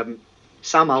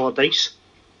 Sam Allardyce,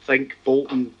 think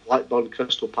Bolton, Blackburn,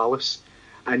 Crystal Palace,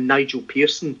 and Nigel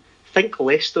Pearson, think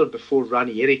Leicester before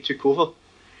Ranieri took over.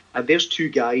 And there's two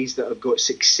guys that have got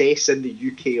success in the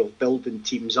UK of building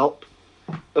teams up.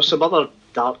 There's some other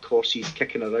dark horses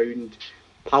kicking around.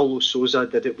 Paulo Sousa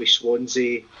did it with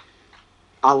Swansea.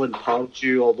 Alan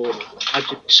Pardew, although had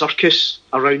a circus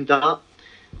around that.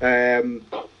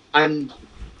 And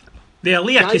the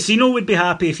Alea Casino would be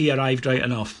happy if he arrived right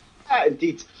enough. Yeah,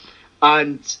 indeed.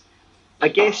 And I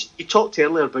guess you talked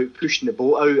earlier about pushing the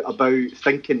boat out, about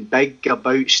thinking big,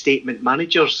 about statement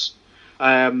managers.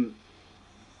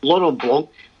 Laurent Blanc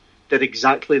did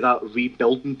exactly that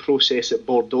rebuilding process at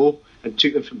Bordeaux and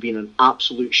took them from being an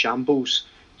absolute shambles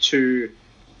to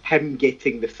him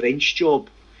getting the French job.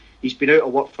 He's been out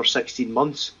of work for 16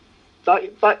 months.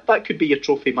 That could be your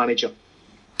trophy manager.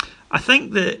 I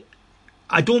think that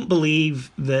I don't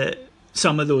believe that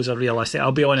some of those are realistic.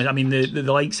 I'll be honest. I mean, the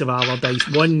likes of Allardyce,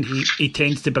 one, he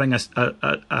tends to bring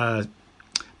a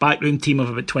backroom team of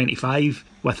about 25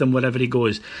 with him wherever he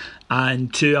goes.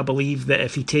 And two, I believe that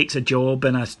if he takes a job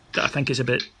in I think it's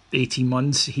about 18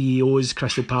 months, he owes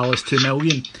Crystal Palace $2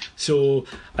 million. So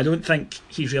I don't think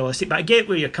he's realistic. But I get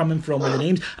where you're coming from with the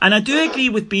names. And I do agree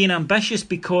with being ambitious,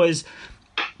 because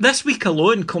this week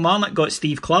alone, Kilmarnock got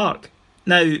Steve Clarke.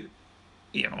 Now,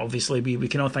 obviously we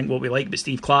can all think what we like about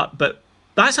Steve Clarke, but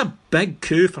that's a big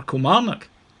coup for Kilmarnock.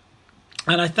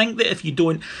 And I think that if you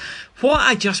don't, what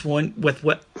I just want with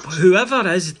whoever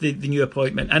is the new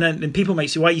appointment, and people might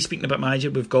say, why are you speaking about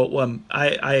manager? We've got one.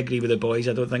 I agree with the boys.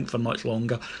 I don't think for much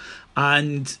longer.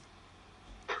 And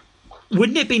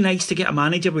wouldn't it be nice to get a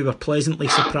manager we were pleasantly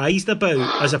surprised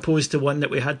about, as opposed to one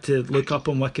that we had to look up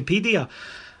on Wikipedia?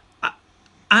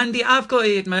 Andy, I've got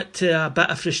to admit to a bit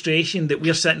of frustration that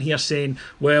we're sitting here saying,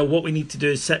 well, what we need to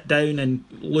do is sit down and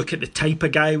look at the type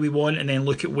of guy we want and then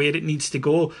look at where it needs to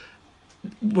go.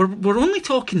 We're only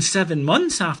talking 7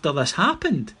 months after this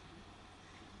happened.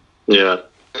 Yeah.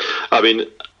 I mean,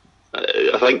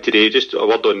 I think today, just a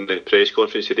word on the press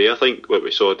conference today, I think what we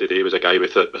saw today was a guy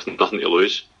with nothing to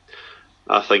lose.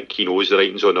 I think he knows the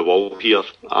writing's on the wall here,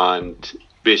 and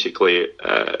basically,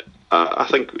 I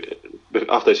think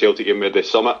after the Celtic game we had the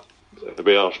summit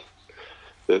where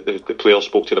the players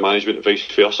spoke to the management and vice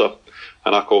versa,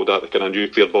 and I called that the kind of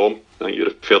nuclear bomb. I think you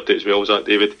referred to it as well as that,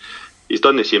 David. He's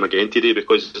done the same again today,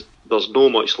 because there's no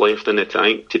much left in the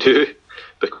tank to do,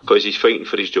 because he's fighting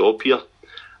for his job here.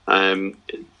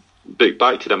 But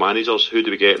back to the managers, who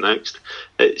do we get next?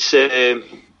 It's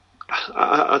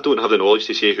I don't have the knowledge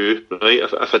to say who, right?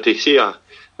 If I had to say a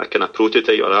a kind of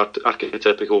prototype or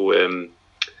archetypical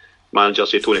manager,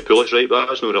 say Tony Pulis, right? But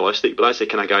that's not realistic. But that's the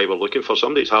kind of guy we're looking for.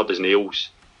 Somebody that's hard as nails,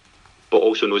 but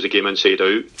also knows the game inside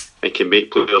out and can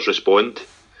make players respond.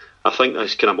 I think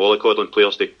this kind of mollycoddling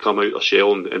players to come out of their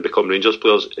shell and become Rangers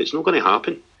players, it's not going to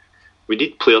happen. We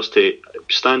need players to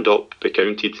stand up, be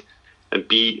counted, and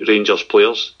be Rangers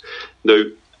players. Now,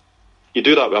 you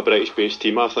do that with a British-based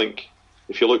team. I think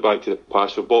if you look back to the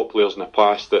past, we've bought players in the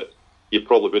past that you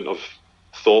probably wouldn't have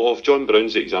thought of. John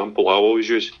Brown's the example I always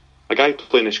use. A guy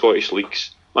playing the Scottish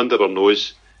leagues under our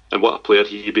nose, and what a player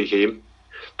he became.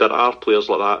 There are players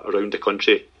like that around the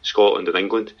country, Scotland and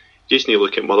England. You just need to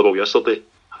look at Motherwell yesterday.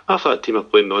 Half that team are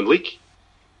playing non-league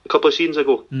a couple of seasons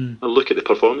ago, and look at the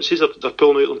performances they're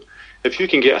pulling out of them. If you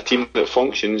can get a team that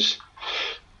functions,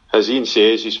 as Ian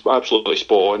says, he's absolutely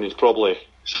spot on. He's probably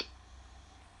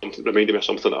reminded me of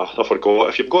something that I forgot.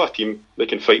 If you've got a team that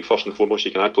can fight first and foremost,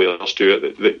 you can add players to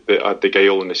it that add the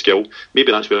guile and the skill.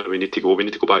 Maybe that's where we need to go. We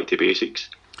need to go back to basics.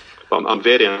 But I'm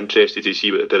very interested to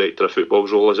see what the director of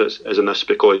football's role is in this,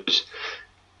 because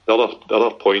the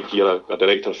other point here, a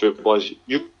director of football, is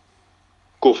you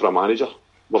go for a manager.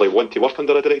 Will he want to work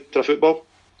under a director of football?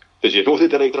 Does you know the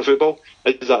director of football?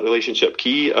 Is that relationship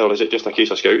key, or is it just a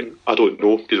case of scouting? I don't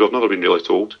know, because we've never been really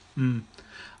told.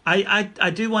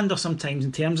 I do wonder sometimes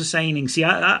in terms of signing. See,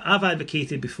 I've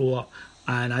advocated before,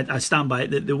 and I stand by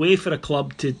it, that the way for a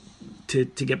club to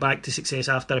get back to success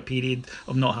after a period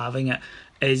of not having it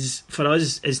is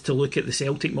to look at the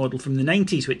Celtic model from the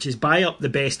 90s, which is buy up the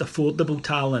best affordable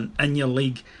talent in your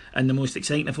league and the most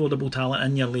exciting affordable talent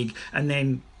in your league, and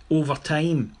then over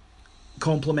time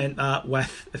complement that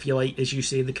with, if you like, as you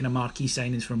say, the kind of marquee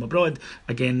signings from abroad,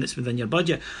 again, that's within your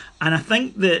budget. And I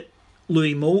think that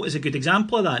Louis Moult is a good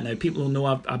example of that. Now, people will know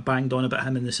I banged on about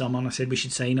him in the summer, and I said we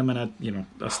should sign him, and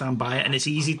I stand by it. And it's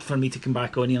easy for me to come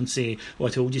back on here and say, "Oh, I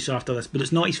told you so" after this. But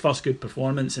it's not his first good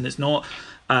performance, and it's not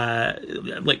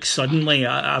like suddenly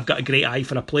I've got a great eye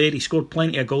for a player. He scored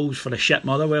plenty of goals for a shit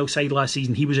Motherwell side last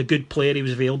season. He was a good player. He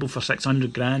was available for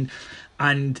 600 grand,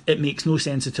 and it makes no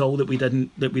sense at all that we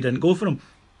didn't go for him.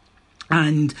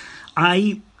 And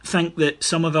I think that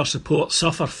some of our support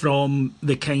suffer from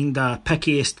the kind of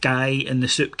pickiest guy in the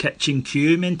soup kitchen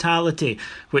queue mentality,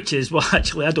 which is, well,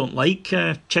 actually, I don't like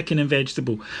chicken and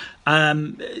vegetable.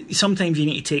 Sometimes you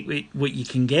need to take what you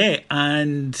can get,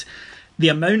 and the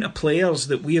amount of players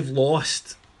that we have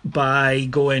lost by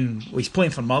going, well, he's playing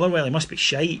for Motherwell, he must be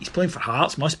shite, he's playing for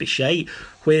Hearts, must be shite,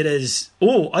 whereas,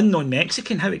 unknown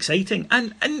Mexican, how exciting.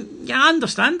 And yeah, I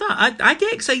understand that. I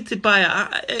get excited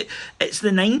by it. It's the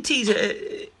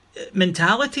 90s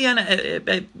mentality, and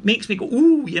it makes me go,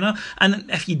 ooh,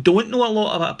 and if you don't know a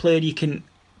lot about a player, you can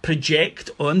project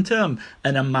onto him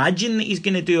and imagine that he's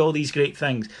going to do all these great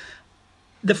things.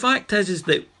 The fact is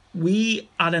that we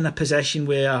are in a position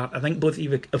where, I think both of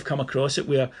you have come across it,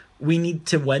 where we need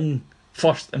to win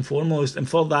first and foremost, and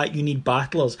for that you need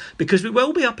battlers, because we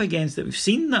will be up against it. We've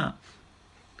seen that.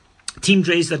 Teams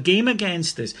raise their game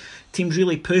against us. Teams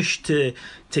really push to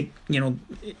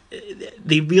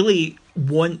they really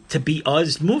want to beat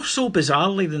us, more so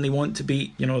bizarrely than they want to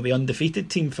beat, the undefeated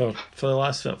team for the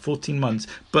last 14 months.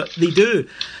 But they do.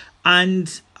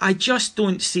 And I just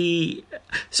don't see...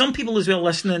 Some people as well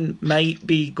listening might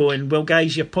be going, well,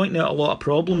 guys, you're pointing out a lot of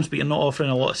problems, but you're not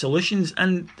offering a lot of solutions.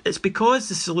 And it's because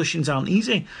the solutions aren't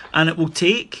easy. And it will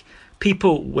take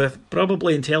people with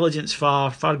probably intelligence far,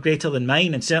 far greater than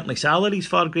mine, and certainly salaries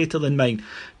far greater than mine,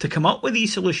 to come up with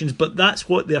these solutions. But that's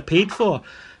what they're paid for.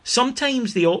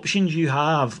 Sometimes the options you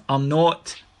have are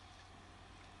not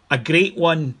a great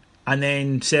one and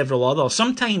then several others.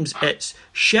 Sometimes it's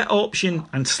shit option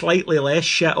and slightly less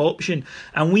shit option,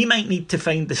 and we might need to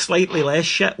find the slightly less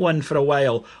shit one for a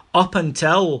while, up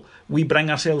until we bring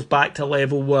ourselves back to a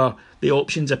level where the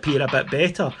options appear a bit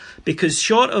better. Because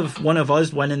short of one of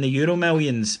us winning the Euro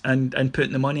Millions and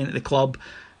putting the money into the club,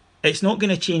 it's not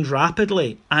going to change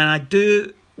rapidly. And I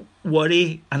do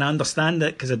worry, and I understand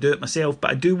it because I do it myself, but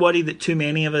I do worry that too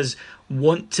many of us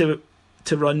want to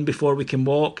run before we can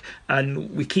walk,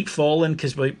 and we keep falling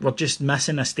because we're just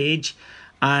missing a stage.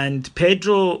 And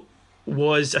Pedro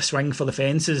was a swing for the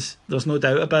fences, there's no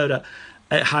doubt about it.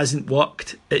 It hasn't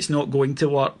worked, it's not going to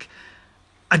work.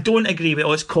 I don't agree with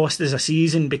it's cost us a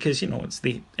season, because it's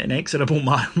the inexorable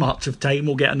march of time.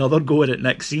 We'll get another go at it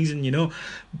next season,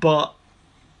 but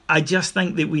I just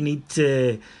think that we need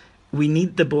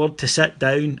the board to sit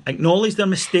down, acknowledge their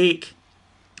mistake,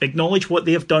 acknowledge what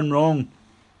they've done wrong,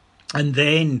 and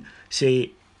then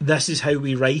say, this is how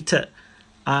we right it.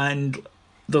 And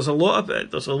there's a lot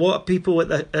of people at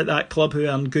that club who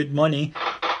earn good money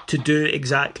to do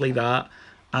exactly that.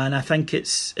 And I think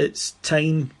it's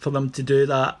time for them to do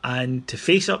that and to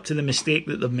face up to the mistake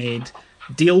that they've made,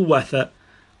 deal with it,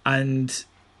 and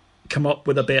come up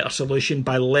with a better solution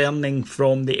by learning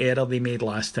from the error they made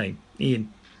last time.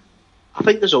 Ian? I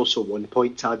think there's also one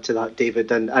point to add to that, David,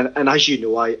 and as you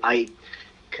know, I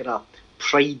kind of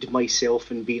pride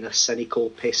myself in being a cynical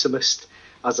pessimist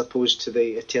as opposed to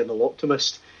the eternal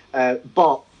optimist.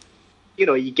 But, you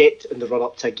know, you get in the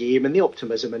run-up to a game and the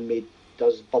optimism in me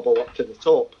does bubble up to the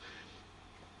top.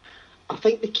 I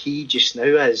think the key just now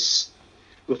is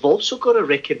we've also got to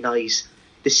recognise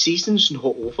the season's not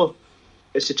over.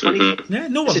 It's the 20th. Yeah,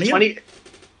 no one here.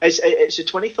 It's the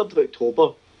 23rd of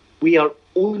October. We are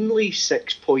only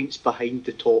 6 points behind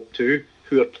the top two,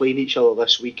 who are playing each other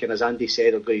this week, and as Andy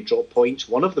said, are going to drop points.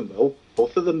 One of them will.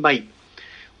 Both of them might.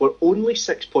 We're only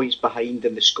 6 points behind,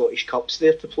 and the Scottish Cup's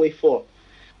there to play for.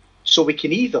 So we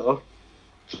can either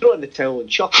throw in the towel and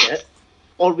chuck it,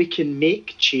 or we can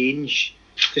make change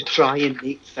to try and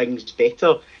make things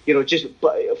better. You know, just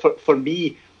for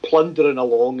me, plundering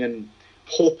along and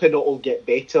hoping it'll get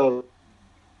better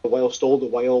whilst all the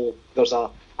while there's a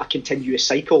continuous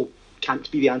cycle can't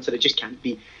be the answer. It just can't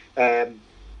be.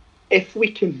 If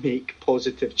we can make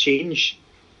positive change,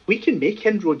 we can make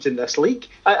inroads in this league.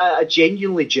 I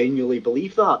genuinely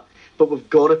believe that. But we've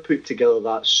got to put together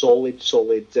that solid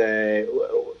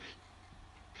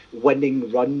winning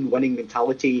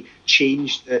mentality,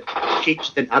 change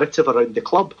the narrative around the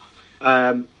club.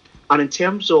 And in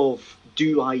terms of,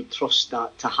 do I trust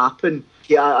that to happen?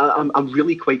 Yeah, I'm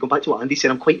really quite, going back to what Andy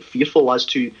said, I'm quite fearful as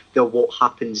to what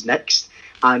happens next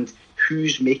and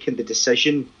who's making the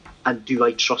decision, and do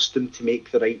I trust them to make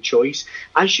the right choice?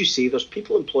 As you say, there's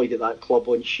people employed at that club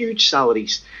on huge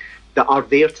salaries that are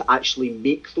there to actually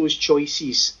make those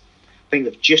choices. I think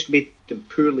they've just made them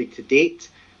poorly to date.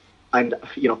 And,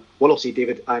 you know, what I'll say,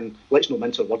 David, and let's not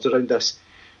mince our words around this,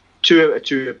 2 out of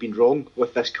 2 have been wrong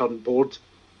with this current board.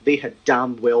 They had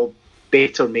damn well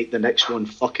better make the next one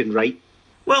fucking right.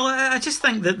 Well, I just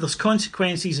think that there's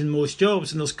consequences in most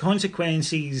jobs, and there's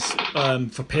consequences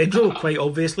for Pedro, quite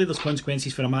obviously. There's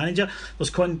consequences for a manager.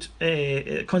 There's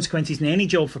consequences in any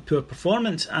job for poor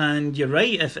performance. And you're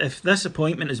right, if this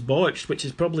appointment is botched, which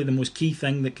is probably the most key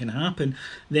thing that can happen,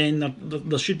 then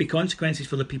there should be consequences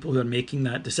for the people who are making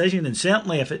that decision. And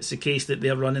certainly if it's the case that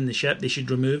they're running the ship, they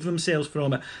should remove themselves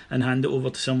from it and hand it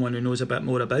over to someone who knows a bit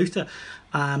more about it.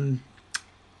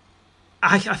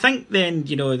 I think then,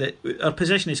 you know, that our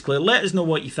position is clear. Let us know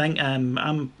what you think.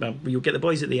 You'll get the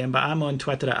boys at the end, but I'm on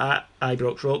Twitter at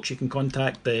IbroxRocks. You can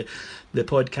contact the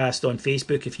podcast on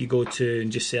Facebook if you go to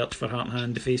and just search for Heart and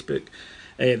Hand, the Facebook,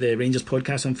 the Rangers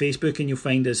podcast on Facebook, and you'll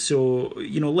find us. So,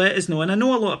 you know, let us know. And I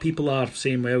know a lot of people are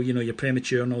saying, well, you know, you're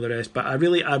premature and all the rest, but I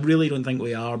really don't think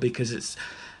we are, because it's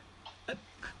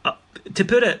to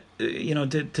put it, you know,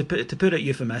 to put it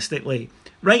euphemistically.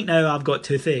 Right now, I've got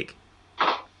toothache.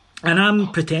 And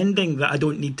I'm pretending that I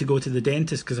don't need to go to the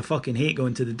dentist because I fucking hate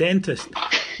going to the dentist.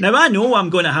 Now, I know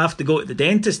I'm going to have to go to the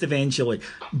dentist eventually,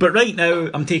 but right now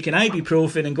I'm taking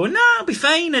ibuprofen and going, nah, I'll be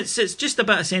fine. It's just a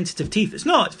bit of sensitive teeth. It's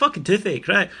not. It's fucking toothache,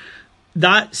 right?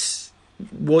 That's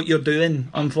what you're doing,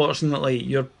 unfortunately.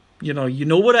 You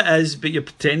know what it is, but you're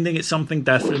pretending it's something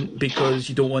different because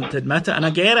you don't want to admit it. And I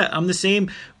get it. I'm the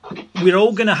same. We're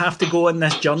all going to have to go on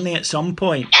this journey at some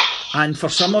point. And for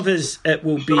some of us, it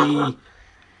will be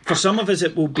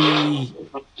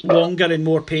longer and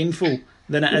more painful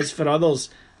than it is for others.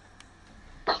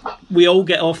 We all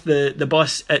get off the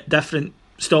bus at different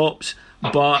stops,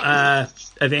 but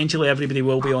eventually everybody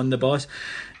will be on the bus.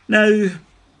 Now,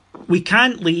 we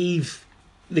can't leave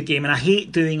the game, and I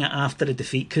hate doing it after a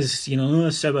defeat because, you know,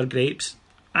 sour grapes.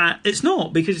 It's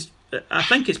not, because I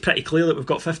think it's pretty clear that we've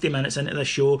got 50 minutes into this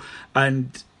show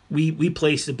and we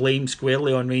place the blame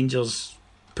squarely on Rangers'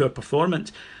 poor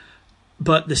performance.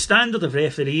 But the standard of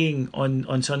refereeing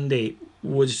on Sunday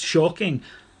was shocking.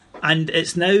 And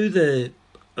it's now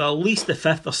at least the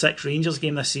 5th or 6th Rangers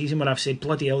game this season where I've said,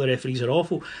 bloody hell, the referees are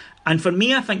awful. And for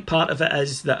me, I think part of it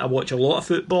is that I watch a lot of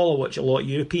football, I watch a lot of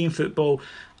European football,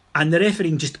 and the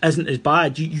refereeing just isn't as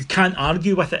bad. You can't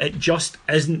argue with it, it just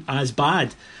isn't as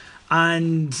bad.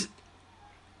 And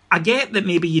I get that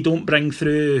maybe you don't bring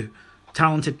through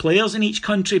talented players in each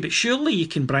country, but surely you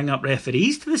can bring up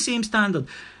referees to the same standard.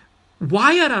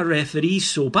 Why are our referees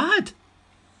so bad?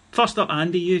 First up,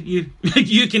 Andy, you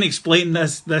you can explain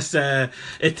this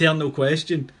eternal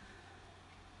question.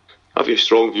 I've got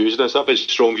strong views on this. I've had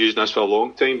strong views on this for a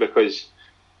long time, because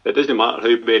it doesn't matter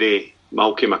how many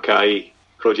Malky Mackay,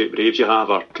 Project Braves you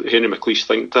have, or Henry McLeish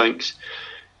think tanks.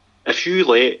 If you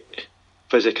let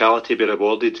physicality be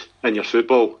rewarded in your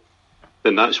football,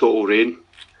 then that's what will reign.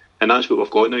 and that's what we've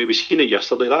got now. We seen it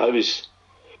yesterday.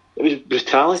 It was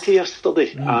brutality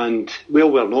yesterday, and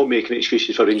we're not making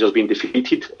excuses for Rangers being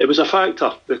defeated. It was a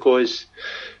factor because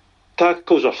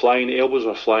tackles were flying, elbows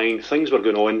were flying, things were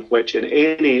going on which in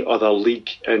any other league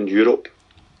in Europe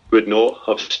would not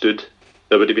have stood.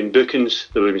 There would have been bookings,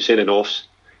 there would have been sending offs,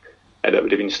 and it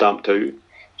would have been stamped out.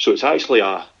 So it's actually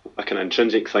a kind of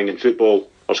intrinsic thing in football,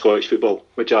 or Scottish football,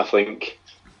 which I think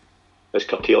is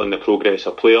curtailing the progress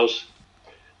of players.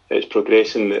 It's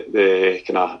progressing the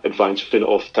kind of advancement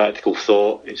of tactical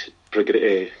thought. It's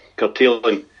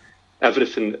curtailing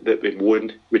everything that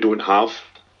we don't have,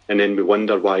 and then we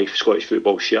wonder why Scottish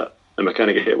football's shit, and we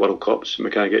can't get World Cups, and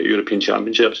we can't get European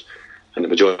Championships, and the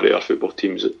majority of our football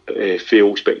teams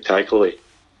fail spectacularly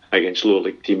against lower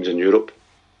league teams in Europe.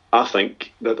 I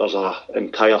think that there's an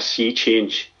entire sea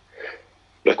change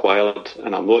required,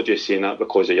 and I'm not just saying that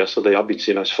because of yesterday. I've been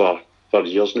saying this for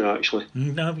years now, actually.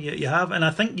 No, you have, and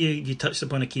I think you touched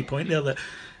upon a key point there, that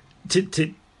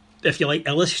to if you like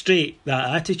illustrate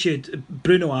that attitude,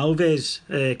 Bruno Alves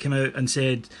came out and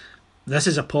said, "This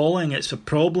is appalling. It's a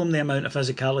problem, the amount of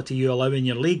physicality you allow in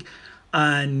your league,"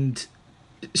 and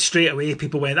straight away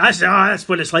people went, that's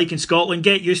what it's like in Scotland,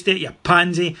 get used to it, you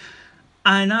pansy.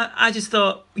 And I just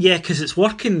thought, yeah, because it's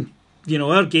working. You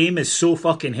know, our game is so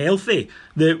fucking healthy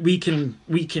that we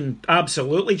can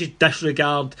absolutely just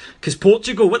disregard, because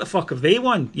Portugal, what the fuck have they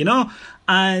won, you know?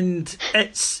 And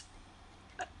it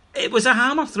was a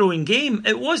hammer throwing game.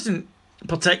 It wasn't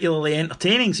particularly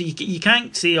entertaining, so you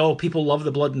can't say, oh, people love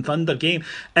the Blood and Thunder game.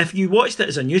 If you watched it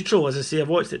as a neutral, as I say, I've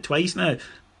watched it twice now,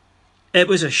 it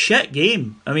was a shit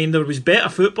game. I mean, there was better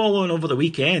football on over the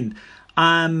weekend.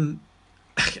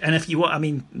 And if you want, I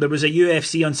mean, there was a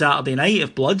UFC on Saturday night,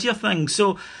 if blood's your thing.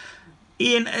 So,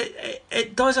 Ian,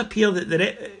 it does appear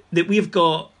that we've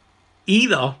got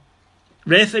either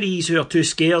referees who are too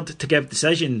scared to give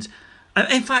decisions.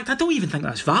 In fact, I don't even think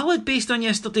that's valid based on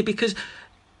yesterday, because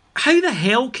how the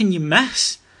hell can you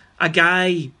miss a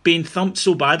guy being thumped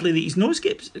so badly that his nose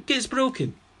gets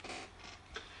broken?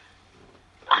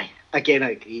 I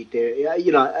agree there.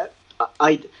 You know,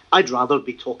 I'd rather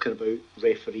be talking about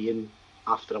refereeing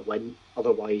after a win.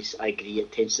 Otherwise, I agree,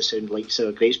 it tends to sound like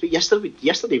sour grapes. But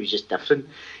yesterday was just different.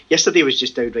 Yesterday was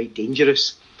just downright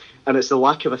dangerous, and it's the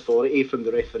lack of authority from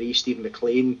the referee, Stephen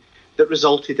McLean, that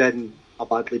resulted in a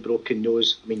badly broken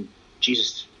nose. I mean,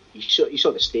 Jesus, you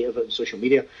saw the state of it on social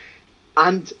media,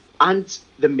 and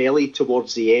the melee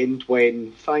towards the end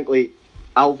when, frankly,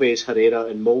 Alves, Herrera,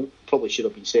 and Molt probably should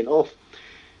have been sent off.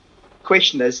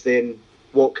 Question is then,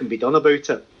 what can be done about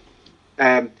it?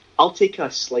 I'll take a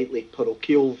slightly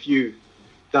parochial view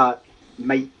that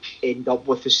might end up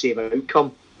with the same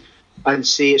outcome and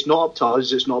say it's not up to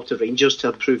us, it's not up to Rangers to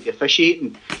improve the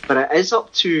officiating, but it is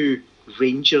up to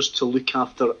Rangers to look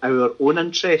after our own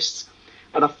interests.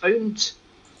 And I found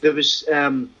there was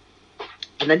an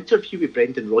interview with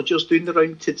Brendan Rodgers doing the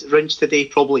rounds today,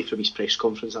 probably from his press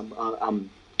conference, I'm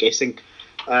guessing.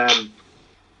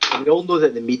 And we all know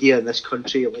that the media in this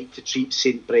country like to treat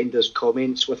St Brenda's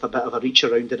comments with a bit of a reach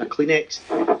around and a Kleenex.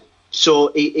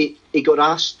 So he got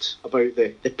asked about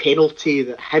the penalty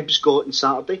that Hibs got on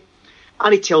Saturday,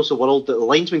 and he tells the world that the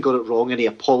linesman got it wrong and he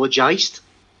apologised.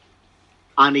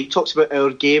 And he talks about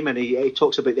our game, and he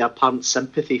talks about the apparent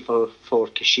sympathy for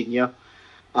Kashinya.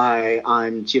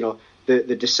 And, you know,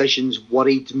 the decisions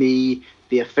worried me,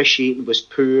 the officiating was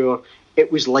poor. It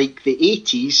was like the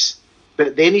 80s,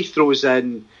 but then he throws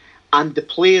in, and the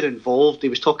player involved, he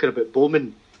was talking about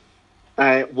Bowman,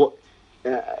 had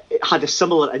a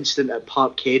similar incident at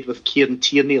Parkhead with Kieran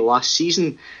Tierney last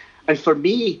season. And for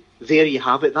me, there you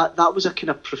have it. That was a kind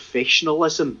of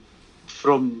professionalism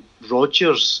from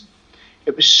Rodgers.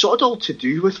 It was sod all to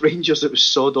do with Rangers. It was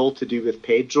sod all to do with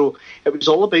Pedro. It was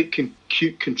all about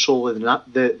control of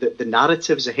the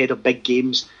narratives ahead of big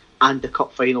games and the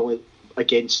cup final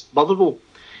against Motherwell.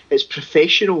 It's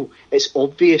professional. It's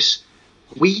obvious.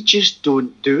 We just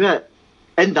don't do it.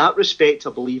 In that respect,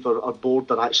 I believe our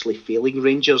board are actually failing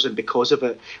Rangers, and because of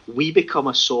it, we become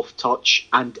a soft touch,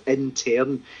 and in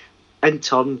turn,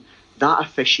 that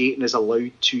officiating is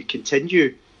allowed to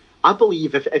continue. I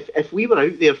believe if we were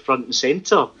out there front and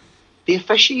centre, the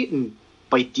officiating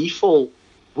by default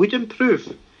would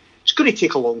improve. It's going to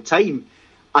take a long time,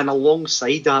 and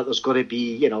alongside that, there's got to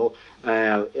be,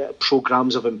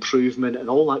 programmes of improvement and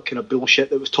all that kind of bullshit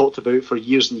that was talked about for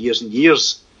years and years and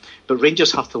years. But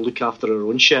Rangers have to look after our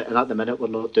own shit, and at the minute we're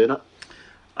not doing it.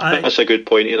 That's a good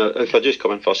point. If I just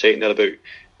come in for a second there about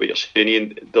what you're saying,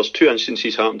 Ian, there's two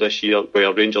instances happened this year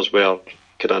where Rangers were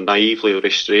kind of naively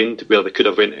restrained, where they could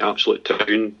have went to absolute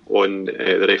town on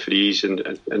the referees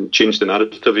and changed the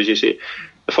narrative, as you say.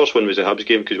 the first one was the Hibs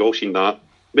game, because we've all seen that.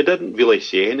 We didn't really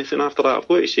say anything after that. I've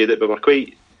got to say that we were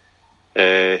quite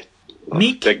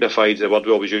meek. Dignified, the word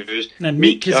we always use. No,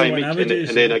 meek is the one I would use.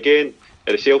 And then again,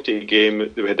 at the Celtic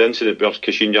game, we had the incident where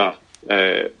Kashinya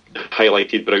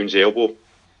highlighted Brown's elbow,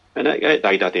 and it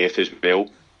died a death as well.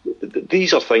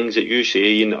 These are things that you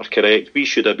say and are correct. We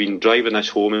should have been driving this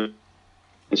home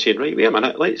and saying, right, wait a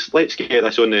minute, let's get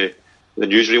this on the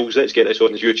newsreels, let's get this on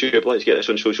YouTube, let's get this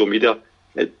on social media.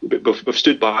 We've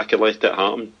stood back and let it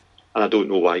happen, and I don't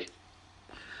know why.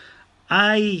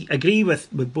 I agree with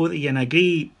both of you, and I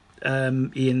agree,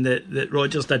 Ian, that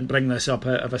Rodgers didn't bring this up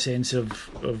out of a sense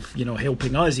of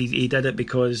helping us. He did it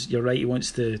because, you're right, he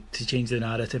wants to change the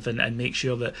narrative and make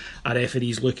sure that our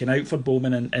referee's looking out for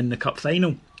Bowman in the cup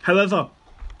final. However,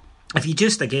 if you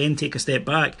just again take a step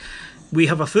back, we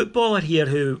have a footballer here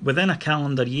who within a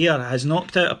calendar year has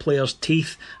knocked out a player's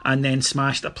teeth and then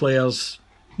smashed a player's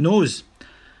nose.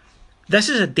 This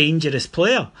is a dangerous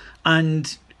player,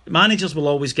 and managers will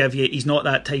always give you, he's not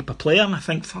that type of player, and I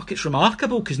think, it's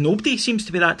remarkable, because nobody seems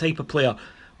to be that type of player.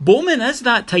 Bowman is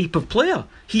that type of player.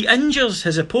 He injures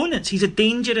his opponents. He's a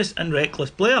dangerous and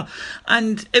reckless player,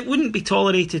 and it wouldn't be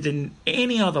tolerated in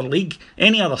any other league,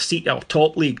 any other seat or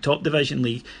top division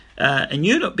league in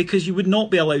Europe, because you would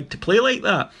not be allowed to play like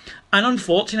that. And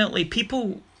unfortunately,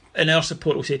 people in our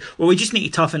support will say, well, we just need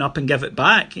to toughen up and give it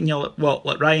back. And you're like, well,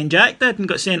 like Ryan Jack did and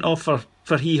got sent off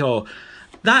for hee-haw.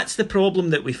 That's the problem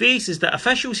that we face, is that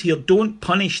officials here don't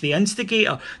punish the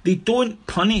instigator. They don't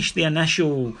punish the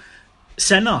initial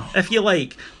sinner, if you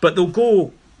like, but they'll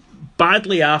go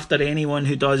badly after anyone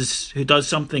who does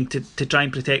something to try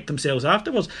and protect themselves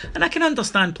afterwards. And I can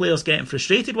understand players getting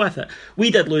frustrated with it. We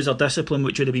did lose our discipline,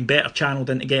 which would have been better channelled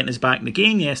into getting us back in the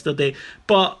game yesterday,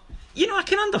 but I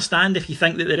can understand if you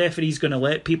think that the referee's going to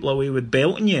let people away with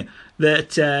belting you,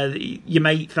 that you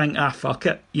might think, fuck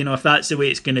it, if that's the way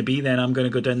it's going to be, then I'm going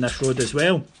to go down this road as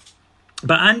well.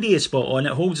 But Andy is spot on.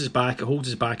 It holds us back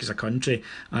as a country,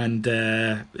 and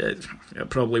it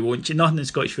probably won't. Nothing in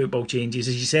Scottish football changes.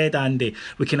 As you said, Andy,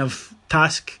 we can have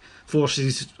task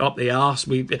forces up the arse.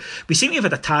 We seem to have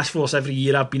had a task force every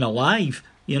year I've been alive,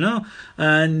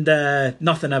 and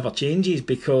nothing ever changes,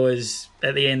 because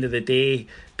at the end of the day,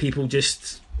 people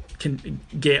just can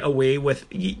get away with,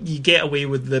 you get away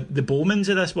with the Bowmans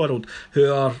of this world,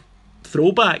 who are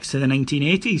throwbacks to the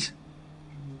 1980s.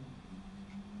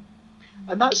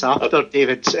 And that's after,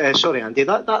 David, sorry Andy,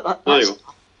 that's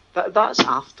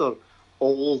after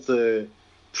all the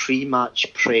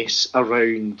pre-match press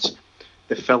around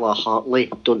the fella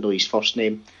Hartley, don't know his first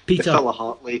name, Peter. The fella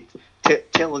Hartley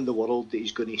telling the world that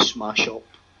he's going to smash up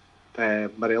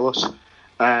Morelos.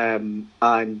 And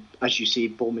as you say,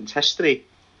 Bowman's history,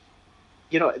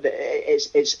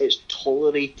 it's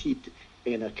tolerated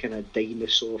in a kind of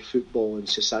dinosaur football and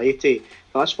society.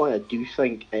 That's why I do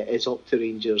think it is up to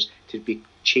Rangers to be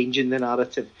changing the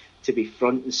narrative, to be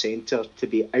front and centre, to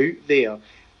be out there,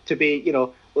 to be,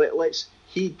 let's,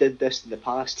 he did this in the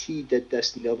past, he did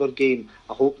this in the other game,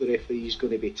 I hope the referee's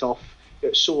going to be tough,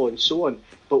 so on,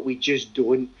 but we just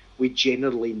don't. We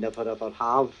generally never ever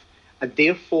have, and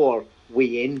therefore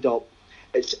we end up,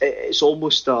 it's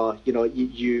almost I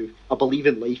believe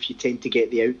in life you tend to get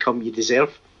the outcome you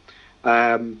deserve.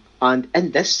 And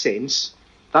in this sense,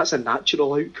 that's a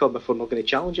natural outcome if we're not going to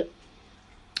challenge it.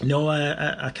 No,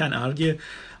 I can't argue.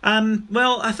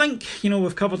 Well, I think,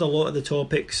 we've covered a lot of the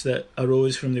topics that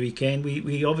arose from the weekend.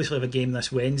 We obviously have a game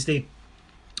this Wednesday.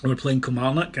 We're playing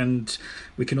Kilmarnock, and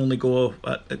we can only go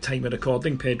at the time of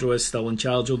recording. Pedro is still in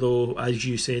charge, although, as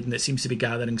you said, and it seems to be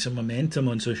gathering some momentum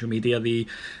on social media, the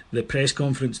press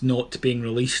conference not being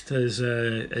released has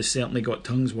certainly got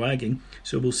tongues wagging.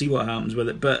 So we'll see what happens with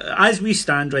it. But as we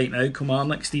stand right now,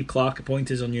 Kilmarnock, Steve Clarke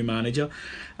appointed as our new manager.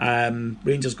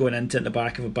 Rangers going into it in the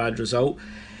back of a bad result.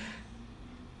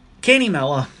 Kenny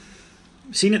Miller,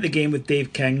 seen at the game with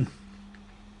Dave King.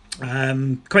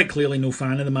 Quite clearly no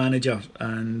fan of the manager,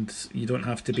 and you don't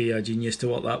have to be a genius to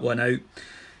work that one out.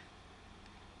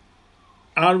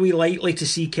 Are we likely to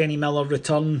see Kenny Miller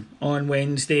return on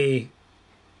Wednesday,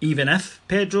 even if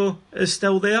Pedro is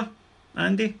still there,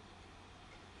 Andy?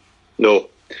 No,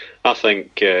 I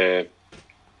think there's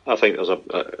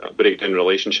a breakdown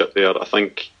relationship there. I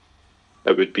think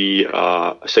it would be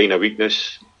a sign of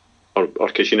weakness, or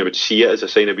Kashina would see it as a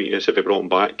sign of weakness if he brought him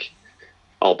back.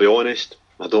 I'll be honest,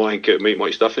 I don't think it would make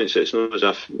much difference. It's not as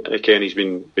if Kenny's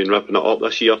been ripping it up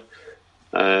this year.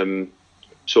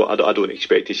 So I don't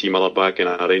expect to see Miller back in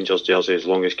a Rangers jersey as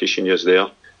long as Kashinya's there.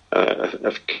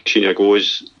 If Kashinya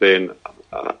goes, then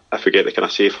if we get the kind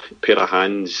of safe pair of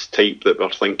hands type that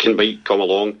we're thinking might come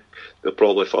along, the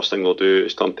probably first thing they'll do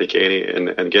is turn to Kenny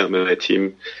and get him in the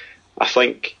team. I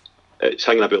think it's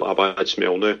hanging about like a bad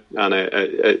smell now, and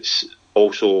it's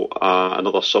also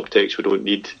another subtext we don't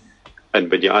need. And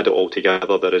when you add it all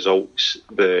together, the results,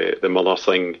 the Miller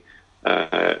thing,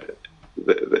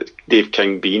 the Dave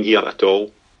King being here at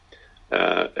all,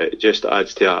 it just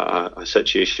adds to a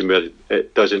situation where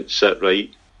it doesn't sit right,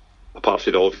 apart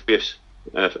from the obvious,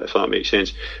 if that makes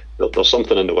sense. There's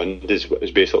something in the wind is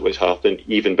basically what's happening,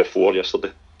 even before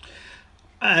yesterday.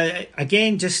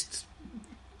 Again, just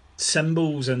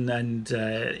symbols and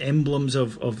emblems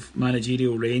of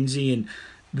managerial reigns, and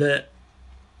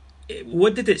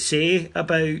what did it say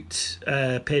about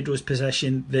Pedro's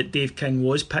position that Dave King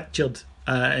was pictured,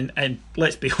 and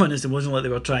let's be honest, it wasn't like they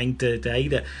were trying to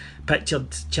hide it,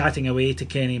 pictured chatting away to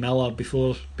Kenny Miller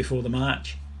before the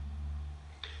match?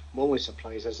 I'm only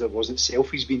surprised as there wasn't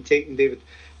selfies being taken, David.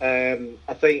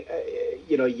 I think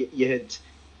you had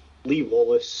Lee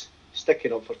Wallace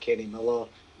sticking up for Kenny Miller,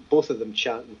 both of them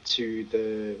chatting to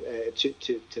the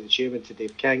chairman, to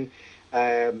Dave King,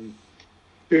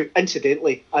 who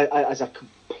incidentally, as a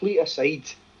complete aside,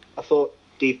 I thought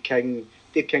Dave King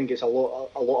gets a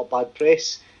lot of bad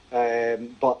press,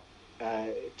 but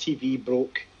TV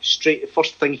broke straight. The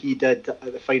first thing he did at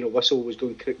the final whistle was go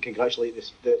and congratulate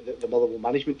the Motherwell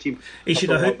management team. He should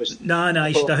have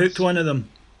hooked one of them.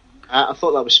 I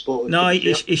thought that was spot on. No,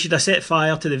 he should have set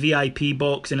fire to the VIP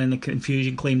box and in the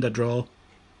confusion claimed a draw.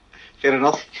 Fair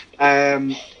enough.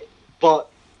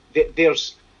 But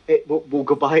we'll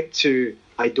go back to,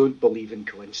 I don't believe in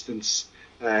coincidence.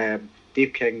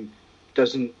 Dave King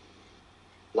doesn't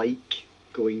like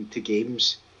going to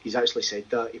games. He's actually said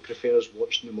that. He prefers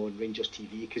watching them on Rangers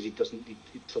TV because he doesn't need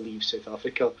to leave South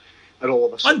Africa. And all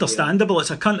of a sudden, understandable,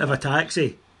 it's a cunt of a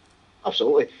taxi.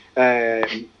 Absolutely.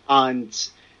 And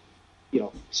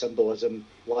symbolism,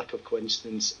 lack of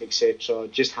coincidence, etc.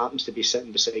 Just happens to be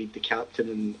sitting beside the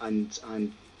captain and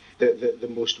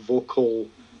the most vocal,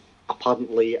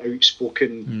 apparently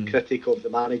outspoken critic of the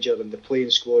manager and the playing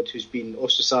squad, who's been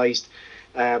ostracised.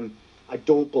 I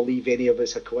don't believe any of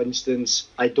it's a coincidence.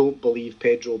 I don't believe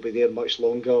Pedro will be there much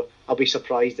longer. I'll be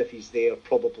surprised if he's there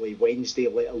probably Wednesday,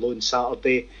 let alone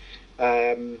Saturday.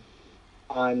 I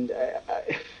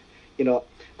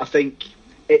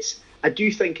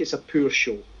do think it's a poor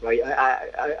show, right?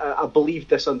 I believe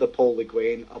this under Paul Le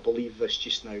Guen. I believe this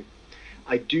just now.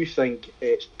 I do think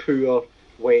it's poor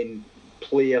when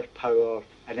player power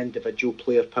and individual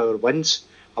player power wins.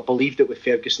 I believed it with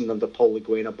Ferguson under Paul Le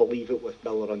Guen. I believe it with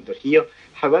Miller under here.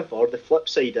 However, the flip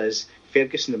side is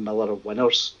Ferguson and Miller are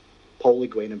winners. Paul Le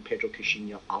Guen and Pedro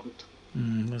Caixinha aren't.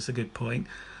 That's a good point.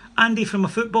 Andy, from a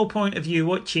football point of view,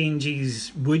 what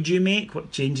changes would you make?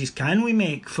 What changes can we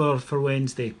make for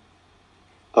Wednesday?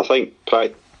 I think,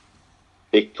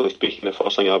 practically speaking, the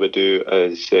first thing I would do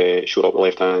is shore up the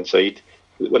left-hand side.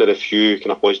 One of the few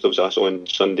kind of positives I saw on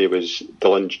Sunday was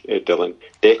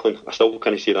Declan. I still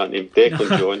can't say that name.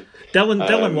 Declan John.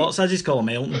 Dylan Watts, I just call him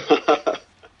Elton.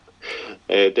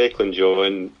 Declan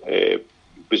John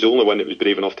was the only one that was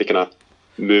brave enough to kind of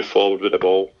move forward with the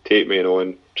ball, take men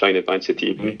on, try and advance the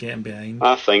team. Getting behind.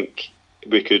 I think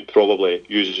we could probably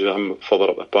use him further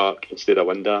up the park instead of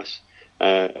Windass.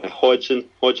 Hodgson's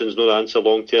not the answer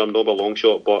long term, not a long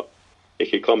shot, but he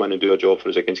could come in and do a job for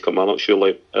us against Kilmarnock,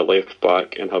 surely at left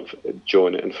back, and have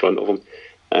John in front of him.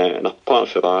 And apart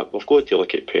from that, we've got to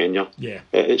look at Pena. Yeah.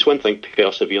 It's one thing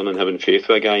persevering and having faith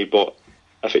with a guy, but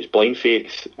if it's blind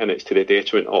faith and it's to the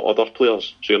detriment of other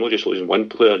players, so you're not just losing one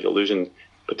player, you're losing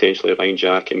potentially Ryan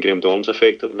Jack and Graham Dorn's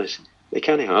effectiveness, it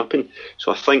can't happen.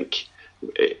 So I think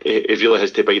it really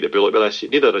has to bite the bullet with this. You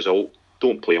need a result,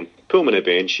 don't play him. Put him on the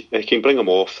bench. If you can bring him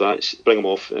off, bring him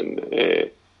off and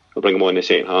bring him on in the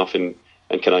second half and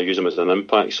can I use him as an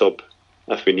impact sub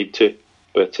if we need to.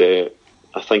 But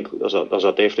I think there's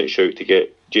a definite shout to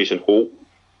get Jason Holt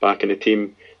back in the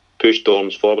team, push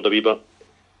Dorns forward a wee bit,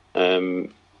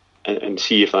 and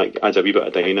see if that adds a wee bit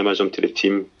of dynamism to the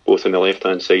team, both on the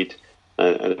left-hand side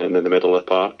and in the middle of the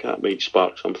park. That might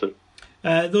spark something.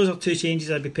 Those are two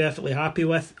changes I'd be perfectly happy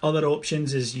with. Other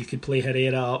options is you could play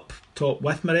Herrera up top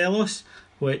with Morelos,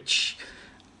 which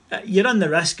you run the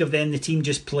risk of then the team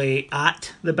just play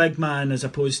at the big man as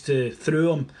opposed to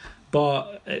through him.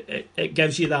 But it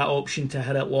gives you that option to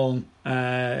hit it long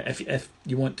if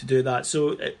you want to do that.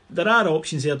 So there are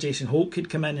options there. Jason Holt could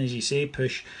come in, as you say,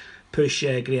 push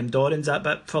Graham Dorrans that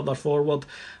bit further forward.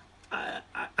 I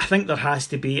think there has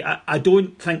to be. I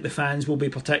don't think the fans will be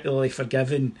particularly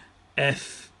forgiving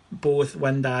if both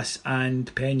Windass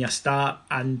and Pena start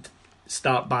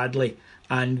badly.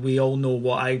 And we all know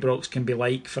what Ibrox can be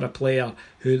like for a player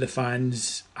who the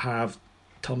fans have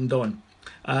turned on.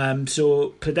 So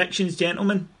predictions,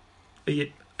 gentlemen.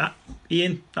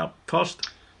 Ian, up first.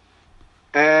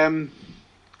 I'm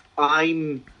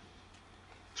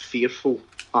fearful,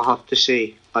 I have to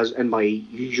say, as in my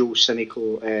usual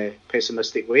cynical,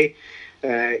 pessimistic way.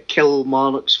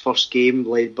 Kilmarnock's first game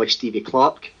led by Stevie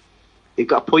Clarke. They've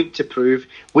got a point to prove.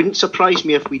 Wouldn't surprise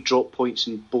me if we drop points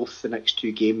in both the next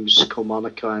two games,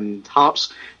 Kilmarnock and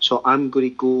Hearts. So I'm going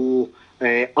to go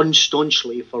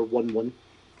unstaunchly for 1-1.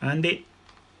 Andy?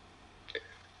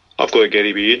 I've got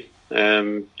Gary B.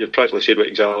 You've practically said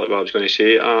exactly what I was going to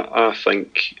say. I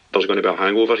think there's going to be a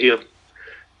hangover here.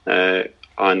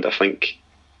 And I think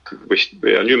with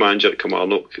a new manager at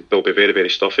Kilmarnock, they'll be very, very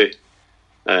stuffy.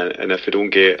 And if we don't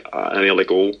get an early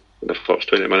goal in the first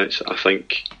 20 minutes, I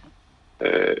think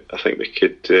we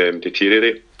could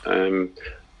deteriorate. I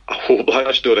hope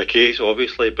that's not the case,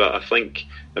 obviously, but I think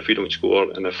if we don't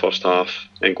score in the first half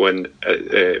and go in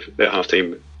at half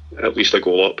time at least a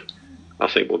goal up, I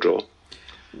think we'll draw.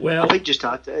 Well, I think just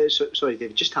add, sorry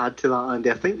David, just add to that, Andy.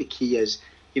 I think the key is,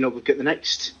 we've got the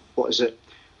next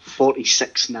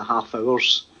 46 and a half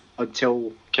hours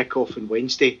until kick-off on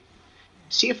Wednesday.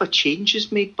 See if a change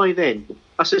is made by then.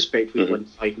 I suspect we win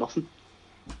 5-0.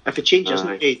 If a change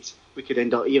isn't made, we could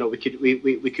end up,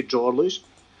 we could draw or lose.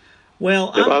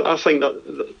 Well, I think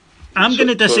that I'm going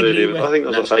to disagree. I think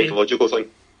there's a psychological thing.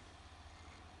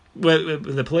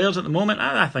 With the players at the moment,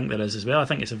 I think there is as well. I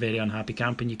think it's a very unhappy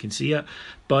camp and you can see it.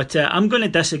 But I'm going to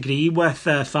disagree with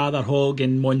Father Hogg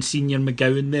and Monsignor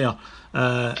McGowan there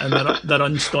and their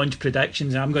unstaunch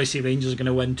predictions. I'm going to say Rangers are going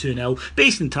to win 2-0,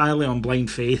 based entirely on blind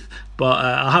faith, but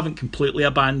I haven't completely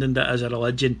abandoned it as a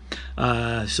religion.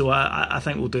 So I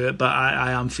think we'll do it, but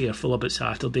I am fearful about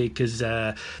Saturday because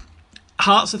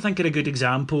Hearts, I think, are a good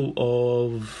example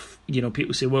of...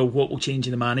 people say, well, what will changing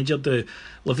the manager do?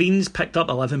 Levine's picked up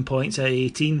 11 points out of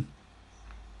 18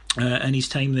 in his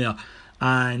time there.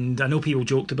 And I know people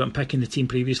joked about him picking the team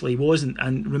previously. He wasn't.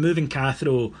 And removing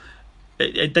Cathro,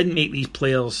 it didn't make these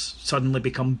players suddenly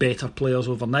become better players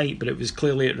overnight, but it was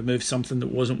clearly it removed something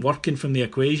that wasn't working from the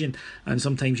equation. And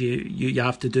sometimes you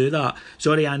have to do that.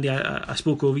 Sorry, Andy, I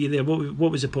spoke over you there.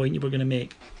 What was the point you were going to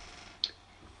make?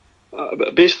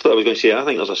 Basically, I was going to say, I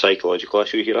think there's a psychological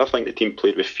issue here. I think the team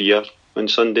played with fear on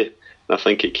Sunday, and I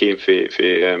think it came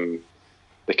from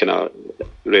the kind of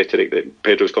rhetoric that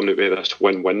Pedro's coming out with, this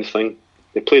win-win thing.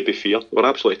 They played with fear. They were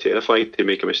absolutely terrified to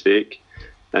make a mistake,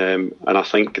 and I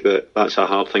think that's a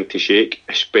hard thing to shake,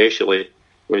 especially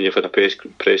when you've had a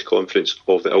press conference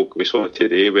of the ilk we saw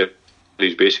today, where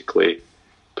he's basically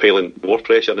piling more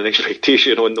pressure and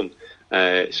expectation on them.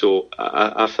 So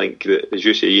I think that, as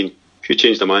you say, Ian, if you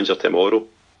change the manager tomorrow,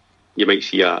 you might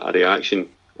see a reaction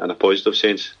in a positive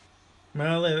sense.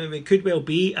 Well, it could well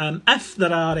be. If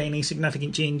there are any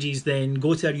significant changes, then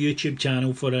go to our YouTube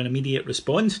channel for an immediate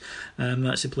response.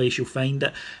 That's the place you'll find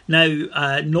it.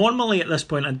 Now, normally at this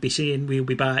point I'd be saying we'll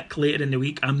be back later in the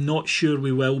week. I'm not sure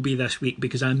we will be this week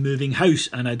because I'm moving house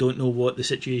and I don't know what the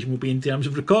situation will be in terms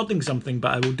of recording something,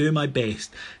 but I will do my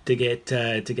best to get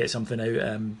something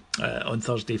out on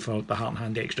Thursday for the Heart and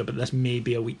Hand Extra. But this may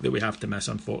be a week that we have to miss,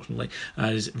 unfortunately,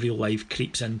 as real life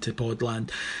creeps into Podland.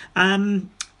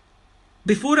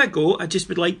 Before I go, I just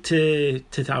would like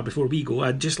before we go,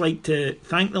 I'd just like to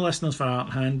thank the listeners for Heart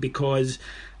and Hand because,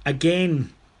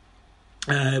 again,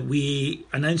 we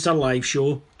announced our live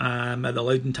show at the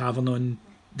Loudon Tavern on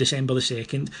December the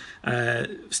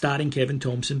 2nd, starring Kevin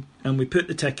Thompson, and we put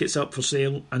the tickets up for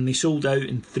sale and they sold out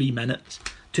in 3 minutes.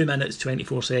 2 minutes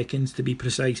 24 seconds to be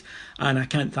precise, and I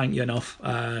can't thank you enough.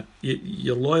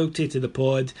 Your loyalty to the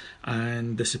pod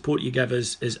and the support you give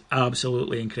us is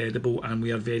absolutely incredible, and we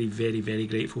are very, very, very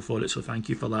grateful for it, so thank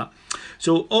you for that.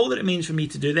 So all that remains for me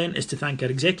to do then is to thank our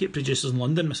executive producers in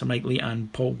London, Mr. Mike Lee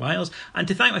and Paul Myers, and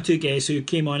to thank my two guests who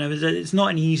came on. It's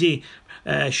not an easy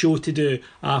show to do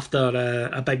after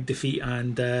a big defeat,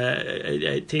 and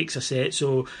it takes a set,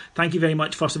 so thank you very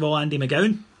much. First of all, Andy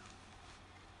McGowan.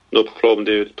 No problem,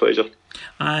 David. Pleasure.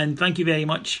 And thank you very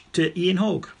much to Ian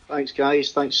Hogg. Thanks,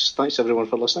 guys. Thanks everyone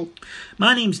for listening.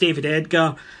 My name's David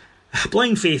Edgar.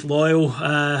 Blind faith loyal.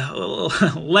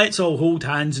 Let's all hold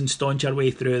hands and staunch our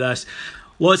way through this.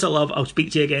 Lots of love. I'll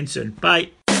speak to you again soon. Bye.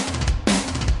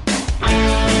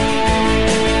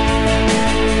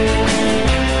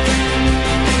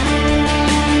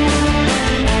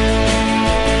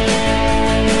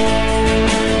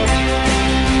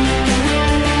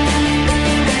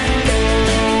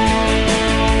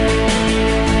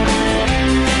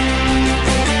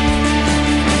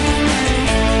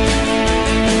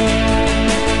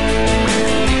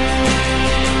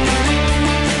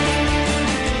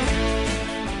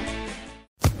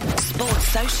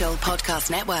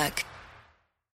 Podcast Network.